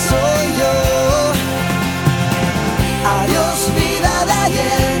ríe soy yo. Adiós vida de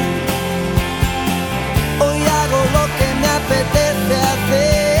ayer, hoy hago lo que me apetece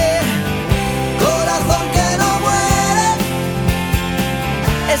hacer. Corazón que no muere,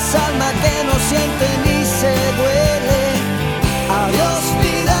 es alma que no siente ni se duele. Adiós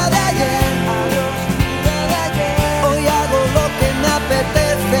vida de ayer, hoy hago lo que me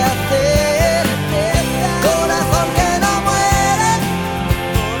apetece hacer. Corazón que no muere,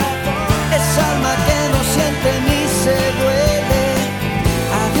 es alma que no siente ni se duele.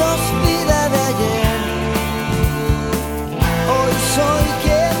 Adiós vida de ayer, hoy soy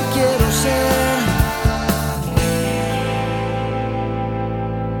quien quiero ser.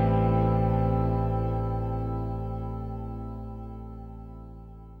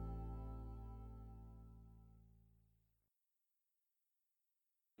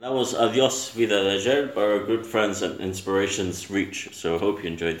 That was Adiós Vida de Ayer by our good friends and Inspirations Reach, so I hope you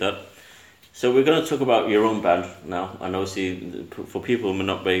enjoyed that. So we're going to talk about your own band now, and obviously for people who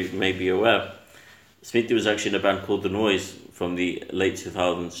may be aware, Smithy was actually in a band called The Noise from the late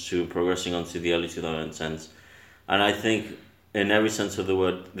 2000s to progressing onto the early 2010s, and I think in every sense of the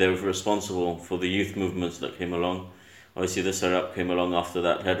word they were responsible for the youth movements that came along. Obviously the setup came along after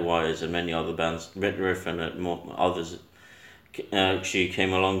that, Headwires and many other bands, Midriff and more others actually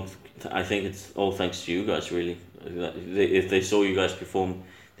came along. I think it's all thanks to you guys, really. If they saw you guys perform,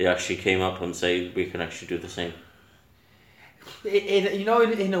 they actually came up and say we can actually do the same.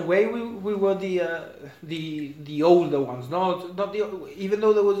 In a way, we were the older ones. Not even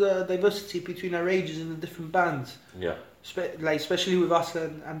though there was a diversity between our ages in the different bands. Yeah. Especially with us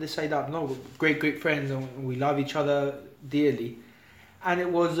and This Side Up. No, we're great friends and we love each other dearly. And it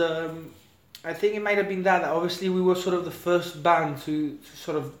was. I think it might have been that obviously we were sort of the first band to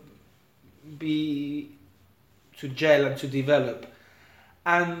sort of to gel and to develop,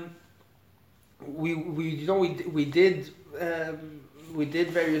 and we did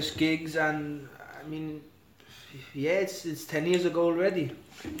various gigs, and I mean, yeah, it's 10 years ago already.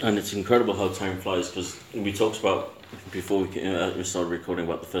 And it's incredible how time flies, because we talked about before we started recording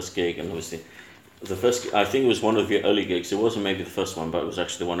about the first gig, and obviously the first, I think it was one of your early gigs. It wasn't maybe the first one, but it was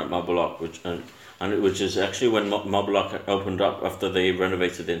actually the one at Marble Arch, which is actually when Marble Arch opened up after they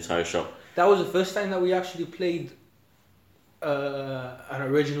renovated the entire shop. That was the first time that we actually played an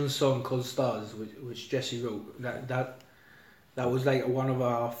original song called Stars, which Jesse wrote. That was like one of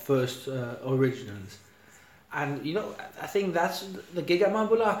our first originals. And you know, I think that's the gig at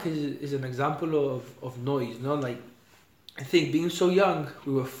Marble Arch is an example of noise. You know, like I think being so young,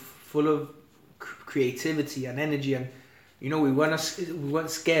 we were full of creativity and energy, and you know, we weren't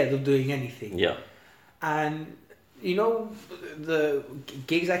scared of doing anything. Yeah. And you know, the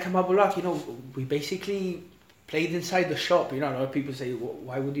gigs at Marble Arch, you know, we basically played inside the shop. You know, a lot of people say,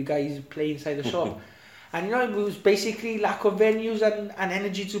 why would you guys play inside the shop? And you know, it was basically lack of venues and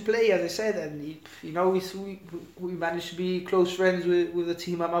energy to play, as I said. And you know, we managed to be close friends with the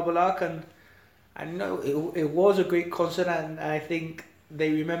team at Marble Arch, and you know, it was a great concert, and I think they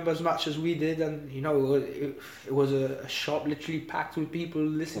remember as much as we did. And you know, it was a shop literally packed with people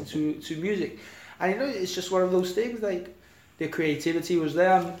listening to music. And you know, it's just one of those things, like the creativity was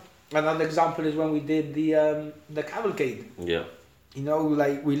there. And another example is when we did the cavalcade. Yeah. You know,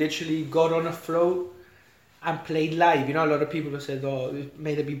 like we literally got on a float and played live. You know, a lot of people have said, oh, it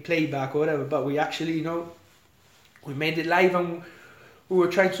may have been playback or whatever, but we actually, you know, we made it live, and we were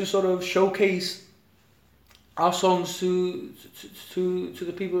trying to sort of showcase our songs to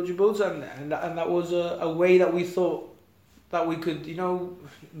the people of Gibraltar, and that was a way that we thought that we could, you know,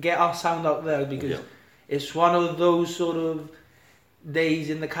 get our sound out there, because it's one of those sort of days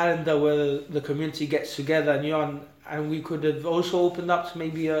in the calendar where the community gets together, and you know, and we could have also opened up to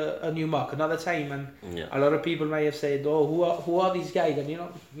maybe a new mark another time, and a lot of people may have said, oh, who are these guys, and you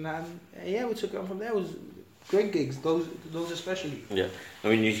know, and we took it on from there. It was great gigs, those especially. Yeah, I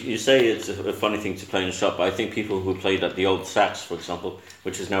mean, you say it's a funny thing to play in a shop, but I think people who played at the old Sax, for example,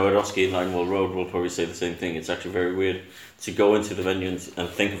 which is now at Oski in Linewall Road, will probably say the same thing. It's actually very weird to go into the venue and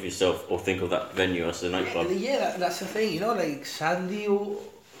think of yourself, or think of that venue as a nightclub. Yeah, that's the thing, you know, like sadly,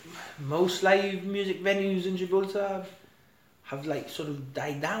 most live music venues in Gibraltar have like sort of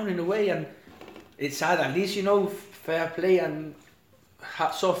died down in a way, and it's sad. At least, you know, fair play and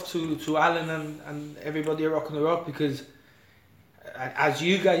hats off to Alan and everybody at Rock on the Rock, because as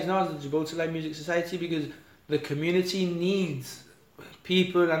you guys know, as the Gibraltar Live Music Society, because the community needs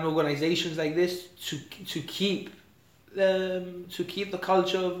people and organisations like this to keep the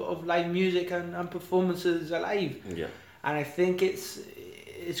culture of live music and performances alive. Yeah. And I think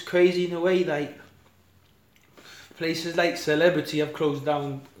it's crazy in a way, like places like Celebrity have closed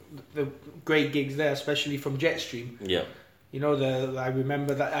down the great gigs there, especially from Jetstream. Yeah. You know, I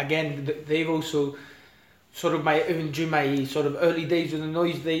remember that again. They've also sort of during my sort of early days with the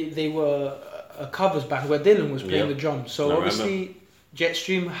Noise, they were a covers band where Dylan was playing the drums. So obviously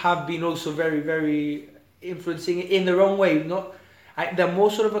Jetstream have been also very, very influencing in their own way. They're more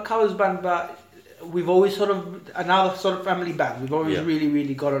sort of a covers band, but we've always sort of another sort of family band. We've always really,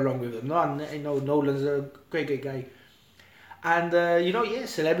 really got along with them. And you know, Nolan's a great guy. And you know,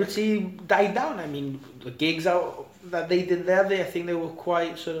 Celebrity died down. I mean, the gigs that they did there, I think they were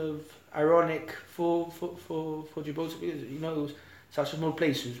quite sort of ironic for Gibraltar, because you know, it was such a small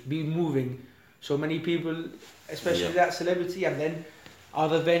place. It was been moving so many people, especially that Celebrity, and then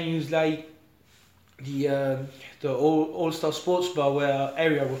other venues like the All Star Sports Bar, where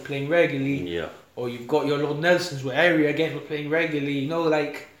Area were playing regularly. Yeah. Or you've got your Lord Nelson's, where Area again were playing regularly. You know,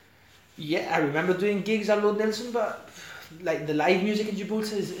 like I remember doing gigs at Lord Nelson, but like the live music in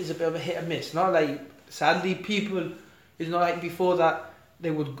Gibraltar is a bit of a hit and miss. Not like, sadly, people, it's not like before that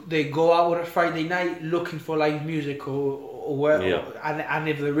they go out on a Friday night looking for live music or where, and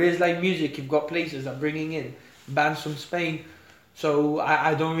if there is live music, you've got places that are bringing in bands from Spain. So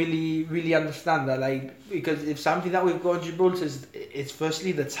I don't really understand that, like, because if something that we've got in Gibraltar it's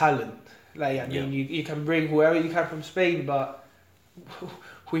firstly the talent. Like, I mean, you can bring whoever you can from Spain, but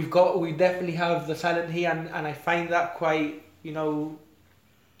we definitely have the talent here, and I find that quite, you know,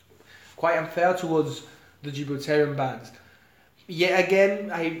 quite unfair towards the Gibraltarian bands. Yet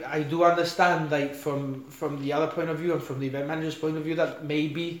again, I do understand, like, from the other point of view and from the event manager's point of view, that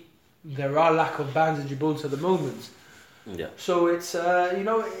maybe there are lack of bands in Gibraltar at the moment. Yeah. So it's you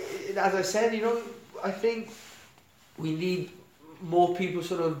know, as I said, you know, I think we need more people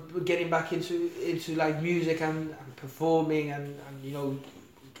sort of getting back into live music and performing and you know,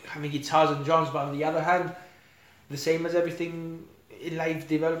 having guitars and drums. But on the other hand, the same as everything in life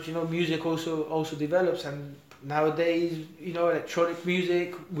develops, you know, music also develops, and nowadays, you know, electronic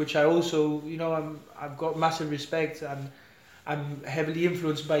music, which I also, you know, I've got massive respect, and I'm heavily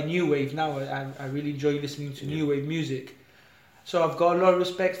influenced by new wave now. I really enjoy listening to new wave music, So I've got a lot of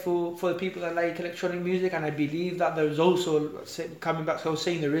respect for the people that like electronic music, and I believe that there's also, coming back to what I was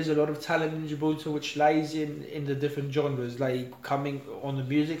saying, there is a lot of talent in Gibraltar which lies in the different genres, like coming on the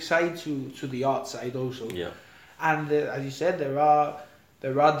music side to the art side also. Yeah. And as you said, there are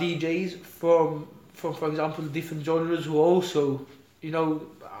DJs from for example different genres who also, you know,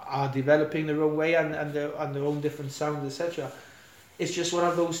 are developing their own way and their own different sounds, etc. It's just one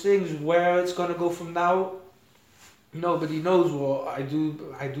of those things where it's gonna go from now. Nobody knows. What I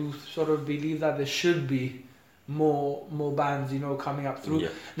do sort of believe that there should be more bands, you know, coming up through. Yeah.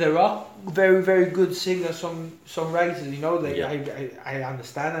 There are very, very good songwriters, you know. I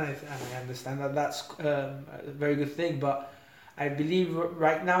understand, and I understand that that's a very good thing. But I believe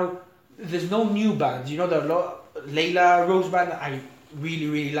right now there's no new bands. You know, there are a lot. Layla Rose Band, I really,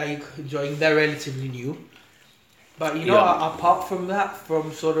 really like enjoying. They're relatively new, but you know, apart from that,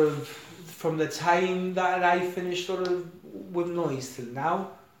 from the time that I finished sort of with Noise till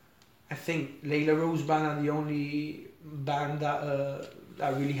now, I think Layla Rose Band are the only band that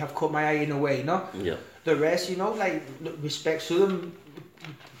really have caught my eye in a way, no? Yeah. The rest, you know, like, respect to them,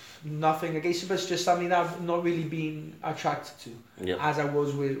 nothing against it, but it's just something that I've not really been attracted to, as I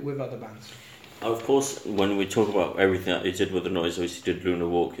was with other bands. Of course, when we talk about everything that you did with the Noise, obviously you did Lunar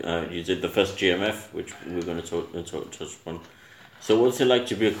Walk, you did the first GMF, which we're going to touch upon. So what's it like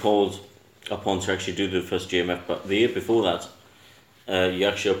to be called upon to actually do the first GMF? But the year before that, you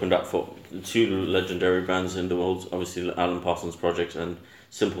actually opened up for two legendary bands in the world, obviously Alan Parsons Project and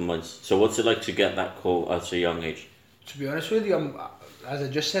Simple Minds. So what's it like to get that call at a young age? To be honest with you, as I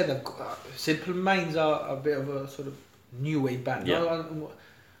just said, Simple Minds are a bit of a sort of new wave band. Yeah.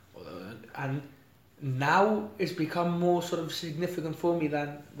 And now it's become more sort of significant for me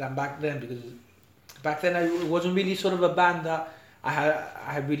than back then, because back then it wasn't really sort of a band that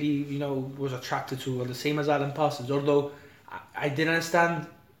I really, you know, was attracted to, or the same as Alan Parsons, although I didn't understand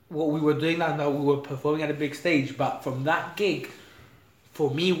what we were doing that we were performing at a big stage. But from that gig,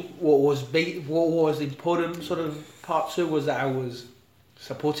 for me, what was important sort of part to it was that I was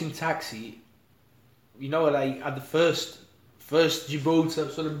supporting Taxi, you know, like at the first Gibraltar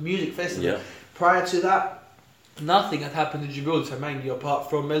sort of music festival. Yeah. Prior to that, nothing had happened in Gibraltar, mind you, apart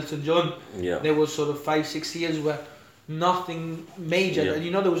from Elton John. Yeah. There was sort of 5-6 years where nothing major, Yeah. and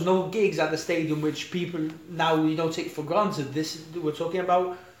you know, there was no gigs at the stadium, which people now, you know, take for granted. We're talking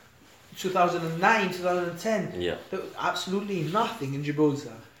about 2009, 2010. Yeah. There was absolutely nothing in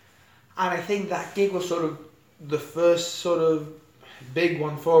Gibraltar, and I think that gig was sort of the first sort of big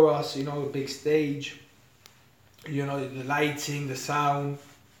one for us. You know, a big stage. You know, the lighting, the sound,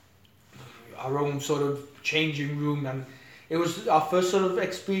 our own sort of changing room, and it was our first sort of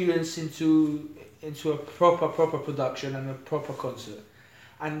experience into a proper production and a proper concert.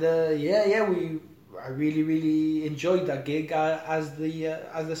 And I really, really enjoyed that gig as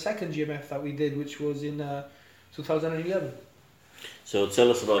the second GMF that we did, which was in 2011. So tell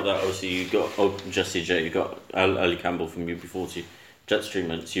us about that. Obviously you got Jesse J, you got Ali Campbell from UB40, Jetstream,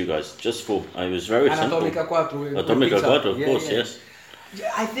 and it's you guys. Just for, it was very and simple. Atomica 4. Atomica 4, of course, yes.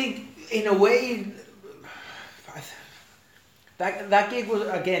 I think in a way that gig was,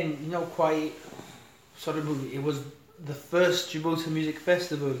 again, you know, quite sort of, it was the first Gibraltar Music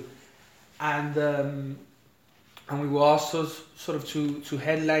Festival, and we were also sort of to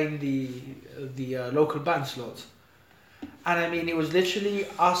headline the local band slot, and I mean, it was literally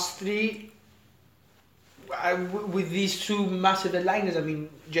us three with these two massive headliners. I mean,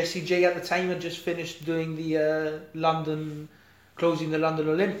 Jessie J at the time had just finished doing the closing the London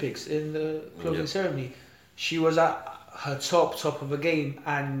Olympics in the closing ceremony. She was at her top of the game,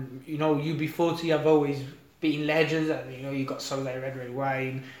 and you know, UB40 have always been legends, and you know, you got songs like Red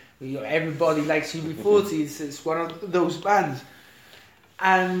Wine. You know, everybody likes UB40. It's one of those bands,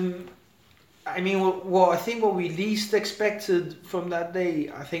 and I mean, what we least expected from that day,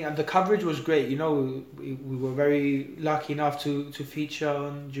 I think the coverage was great. You know, we were very lucky enough to feature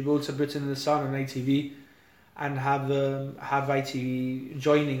on Gibraltar, Britain and the Sun on ITV, and have ITV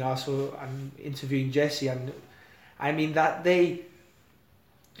joining us and interviewing Jessie. And I mean, that day,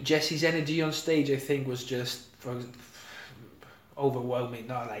 Jessie's energy on stage, I think, was just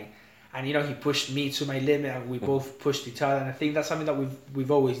overwhelming. And you know, he pushed me to my limit, and we both pushed each other. And I think that's something that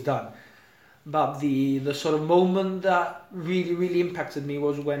we've always done. But the sort of moment that really, really impacted me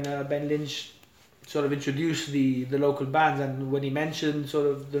was when Ben Lynch sort of introduced the local bands, and when he mentioned sort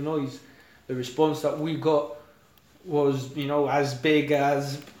of the Noise, the response that we got was, you know, as big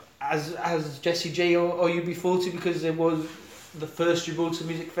as Jessie J or UB40, because it was the first Gibraltar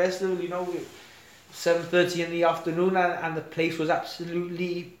Music Festival, you know, 7:30 in the afternoon, and the place was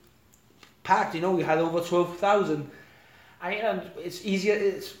absolutely packed. You know, we had over 12,000. It's easier.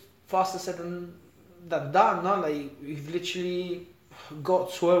 It's faster said than done. No, like we've literally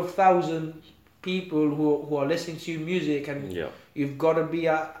got 12,000 people who are listening to your music, and you've got to be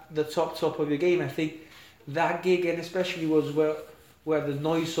at the top of your game. I think that gig, and especially was where the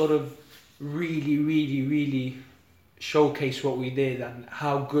Noise sort of really showcased what we did and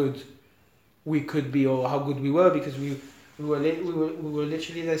how good we could be, or how good we were, because we were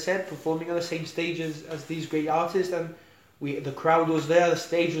literally, as I said, performing on the same stage as these great artists, and the crowd was there, the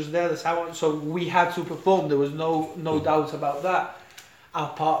stage was there, the sound, so we had to perform. There was no doubt about that.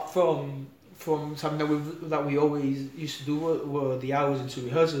 Apart from something that we always used to do were the hours into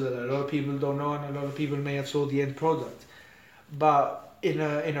rehearsal that a lot of people don't know, and a lot of people may have saw the end product. But in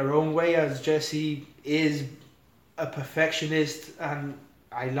her own way, as Jesse is a perfectionist, and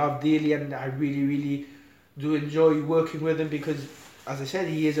I love dearly, and I really do enjoy working with him, because, as I said,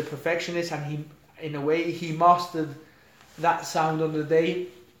 he is a perfectionist, and he, in a way, he mastered that sound on the day.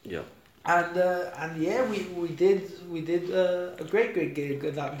 Yeah. And yeah, we did a great gig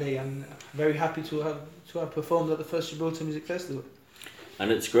that day, and very happy to have performed at the first Gibraltar Music Festival.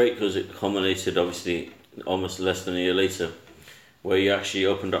 And it's great because it culminated, obviously, almost less than a year later, where you actually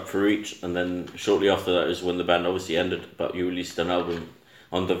opened up for Reach, and then shortly after that is when the band obviously ended, but you released an album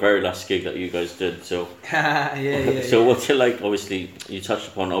on the very last gig that you guys did. So so what's it like? Obviously, you touched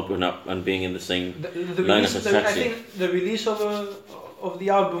upon opening up and being in the same lineup as Taxi. I think the release of the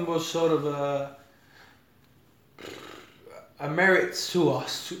album was sort of a merit to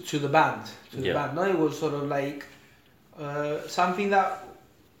us, to the band, the band. No, it was sort of like something that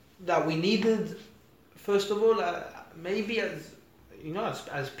we needed. First of all, maybe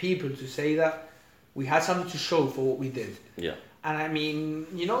as people, to say that we had something to show for what we did. Yeah. And I mean,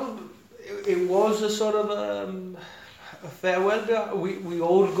 it was a sort of a farewell. We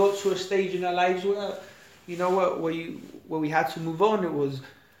all got to a stage in our lives where, where we had to move on.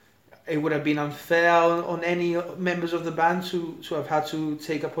 It would have been unfair on any members of the band to have had to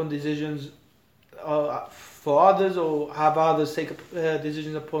take upon decisions for others, or have others take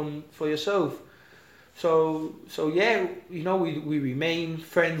decisions upon for yourself. So yeah, we remain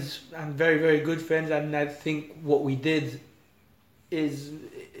friends, and very, very good friends, and I think what we did is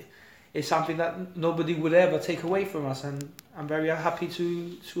something that nobody would ever take away from us, and I'm very happy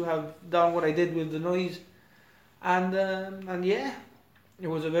to have done what I did with the Noise, and yeah, it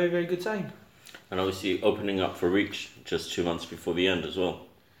was a very, very good time. And obviously opening up for Reach just 2 months before the end as well,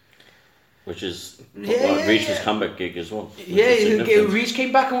 which is Reach's comeback gig as well. Reach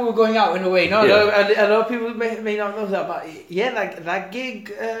came back and we were going out in a way. No, a lot of people may not know that, but yeah, like that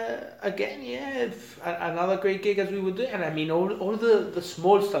gig again, another great gig as we were doing. And I mean, all the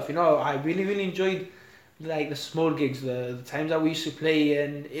small stuff. I really enjoyed like the small gigs, the times that we used to play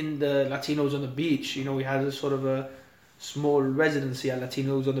in the Latinos on the Beach. We had a sort of a small residency at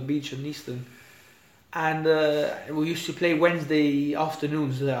Latinos on the Beach in Easton, and we used to play Wednesday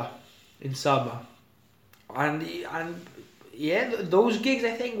afternoons there in summer, and yeah, those gigs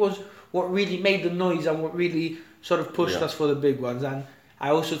I think was what really made the Noise, and what really sort of pushed us for the big ones. And I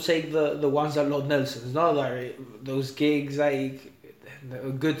also take the ones at Lord Nelson's, those gigs, like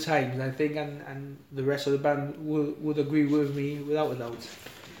good times, I think, and the rest of the band would agree with me without a doubt.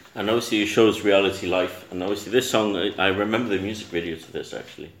 And obviously you chose Reality Life, and obviously this song, I remember the music video to this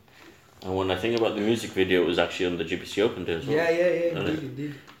actually. And when I think about the music video, it was actually on the GBC Open Day as well. Yeah,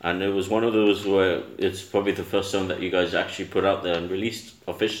 indeed. And it was one of those where it's probably the first song that you guys actually put out there and released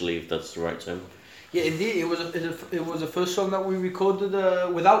officially, if that's the right term. Yeah, indeed. It was the first song that we recorded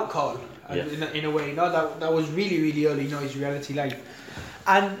without Carl, in a way. That was really early Noise, Reality Life.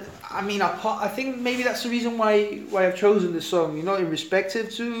 And I mean, I think maybe that's the reason why I've chosen this song. In respective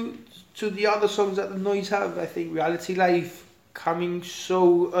to the other songs that the Noise have, I think Reality Life, coming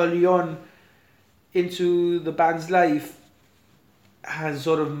so early on into the band's life, has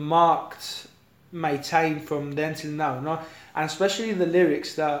sort of marked my time from then till now, and especially the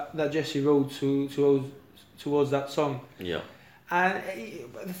lyrics that Jesse wrote towards that song. Yeah. And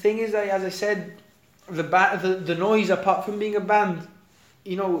the thing is that, as I said, the Noise, apart from being a band,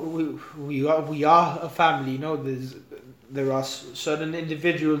 we are a family. There are certain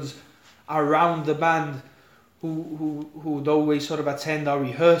individuals around the band who would always sort of attend our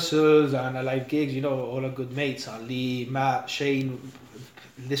rehearsals and our live gigs. All our good mates, Ali, Matt, Shane,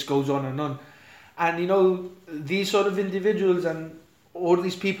 this goes on and on. And these sort of individuals and all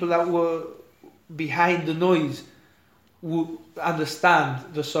these people that were behind the Noise would understand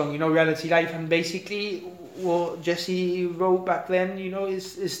the song, Reality Life. And basically what Jesse wrote back then,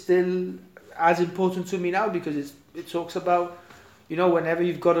 is still as important to me now, because it talks about you know, whenever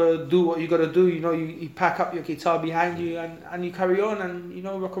you've got to do what you got to do, you know, you pack up your guitar behind you and you carry on and, you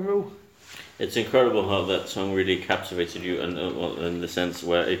know, rock and roll. It's incredible how that song really captivated you, and well, in the sense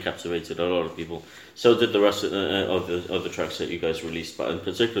where it captivated a lot of people. So did the rest of the tracks that you guys released, but in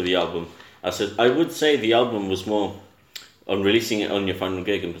particular the album. I would say the album was more, on releasing it on your final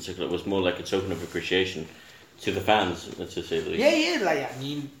gig in particular, it was more like a token of appreciation to the fans, to say the least. Yeah, like, I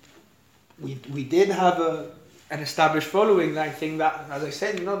mean, we did have an established following. I think that, as I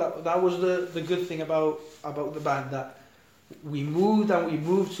said, you know, that was the good thing about the band, that we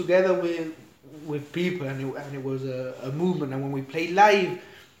moved together with people, and it was a movement. And when we played live,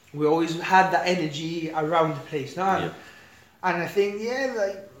 we always had that energy around the place. No? And I think,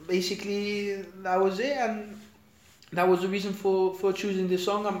 like, basically that was it, and that was the reason for choosing this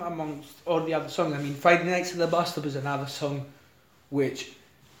song amongst all the other songs. I mean, Friday Nights at the Bus Stop is another song, which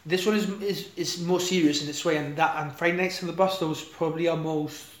this one is more serious in its way, and Friday Nights at the Bus Stop was probably our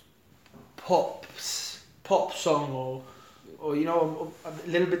most pop song, or you know, a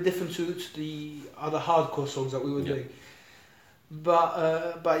little bit different to the other hardcore songs that we were doing.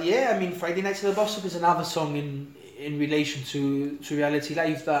 But yeah, I mean, Friday Nights at the Bus Stop is another song in relation to Reality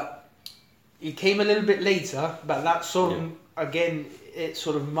Life that it came a little bit later, but that song again, it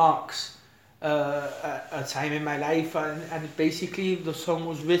sort of marks a time in my life, and basically the song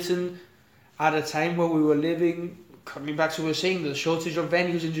was written at a time where we were living, coming back to what we were saying, the shortage of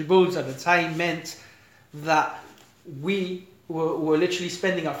venues in Gibraltar at the time meant that we were literally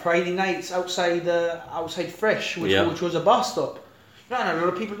spending our Friday nights outside Fresh, which was a bus stop. No, a lot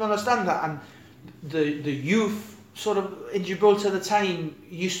of people don't understand that, and the youth sort of in Gibraltar at the time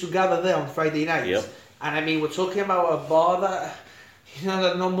used to gather there on Friday nights. And I mean, we're talking about a bar that, you know,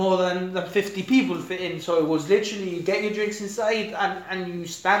 that no more than 50 people fit in. So it was literally, you get your drinks inside and you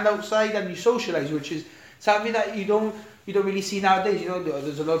stand outside and you socialise, which is something that you don't really see nowadays. You know,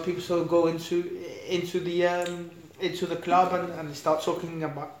 there's a lot of people sort of go into the club and they start talking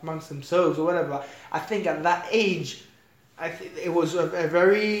amongst themselves or whatever. I think at that age, it was a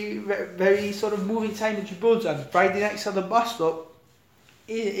very, very sort of moving time in Gibraltar. And Friday Nights at the Bus Stop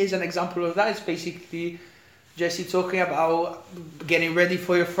is an example of that. It's basically Jesse talking about getting ready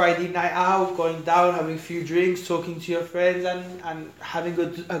for your Friday night out, going down, having a few drinks, talking to your friends, and having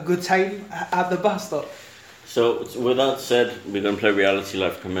a good time at the bus stop. So with that said, we're going to play Reality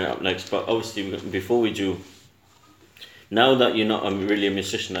Life coming up next, but obviously before we do, now that you're not really a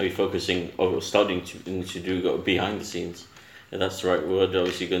musician, are you focusing or starting to go behind the scenes? If that's the right word.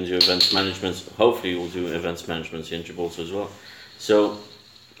 Obviously you're going to do events management. Hopefully you'll do events management in Gibraltar as well. So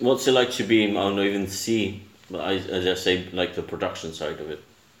what's it like to be, I don't know, even see, as I say, like the production side of it?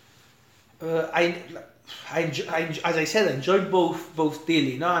 As I said, I enjoy both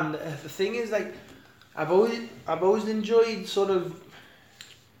daily. No, and the thing is, like, I've always enjoyed sort of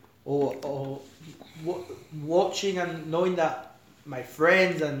or watching and knowing that my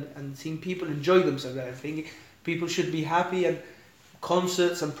friends and seeing people enjoy themselves. I think people should be happy, and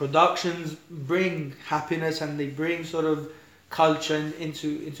concerts and productions bring happiness, and they bring sort of culture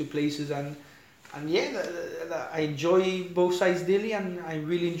into places, and yeah, I enjoy both sides daily, and I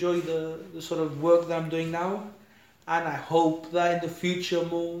really enjoy the sort of work that I'm doing now, and I hope that in the future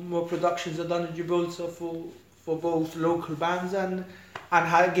more productions are done in Gibraltar for both local bands and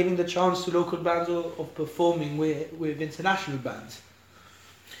giving the chance to local bands of performing with international bands.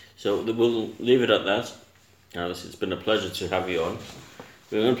 So we'll leave it at that. It's been a pleasure to have you on.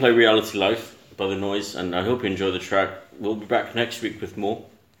 We're going to play Reality Life by The Noise, and I hope you enjoy the track. We'll be back next week with more.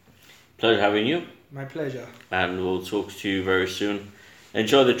 Pleasure having you. My pleasure. And we'll talk to you very soon.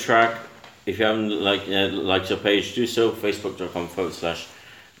 Enjoy the track. If you haven't liked our page, do so.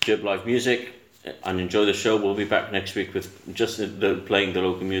 Facebook.com/JibLiveMusic. And enjoy the show. We'll be back next week with just playing the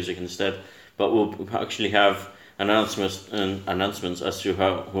local music instead. But we'll actually have announcements as to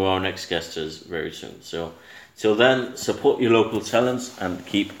who our next guest is very soon. So till then, support your local talents and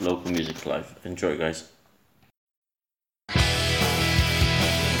keep local music alive. Enjoy, guys.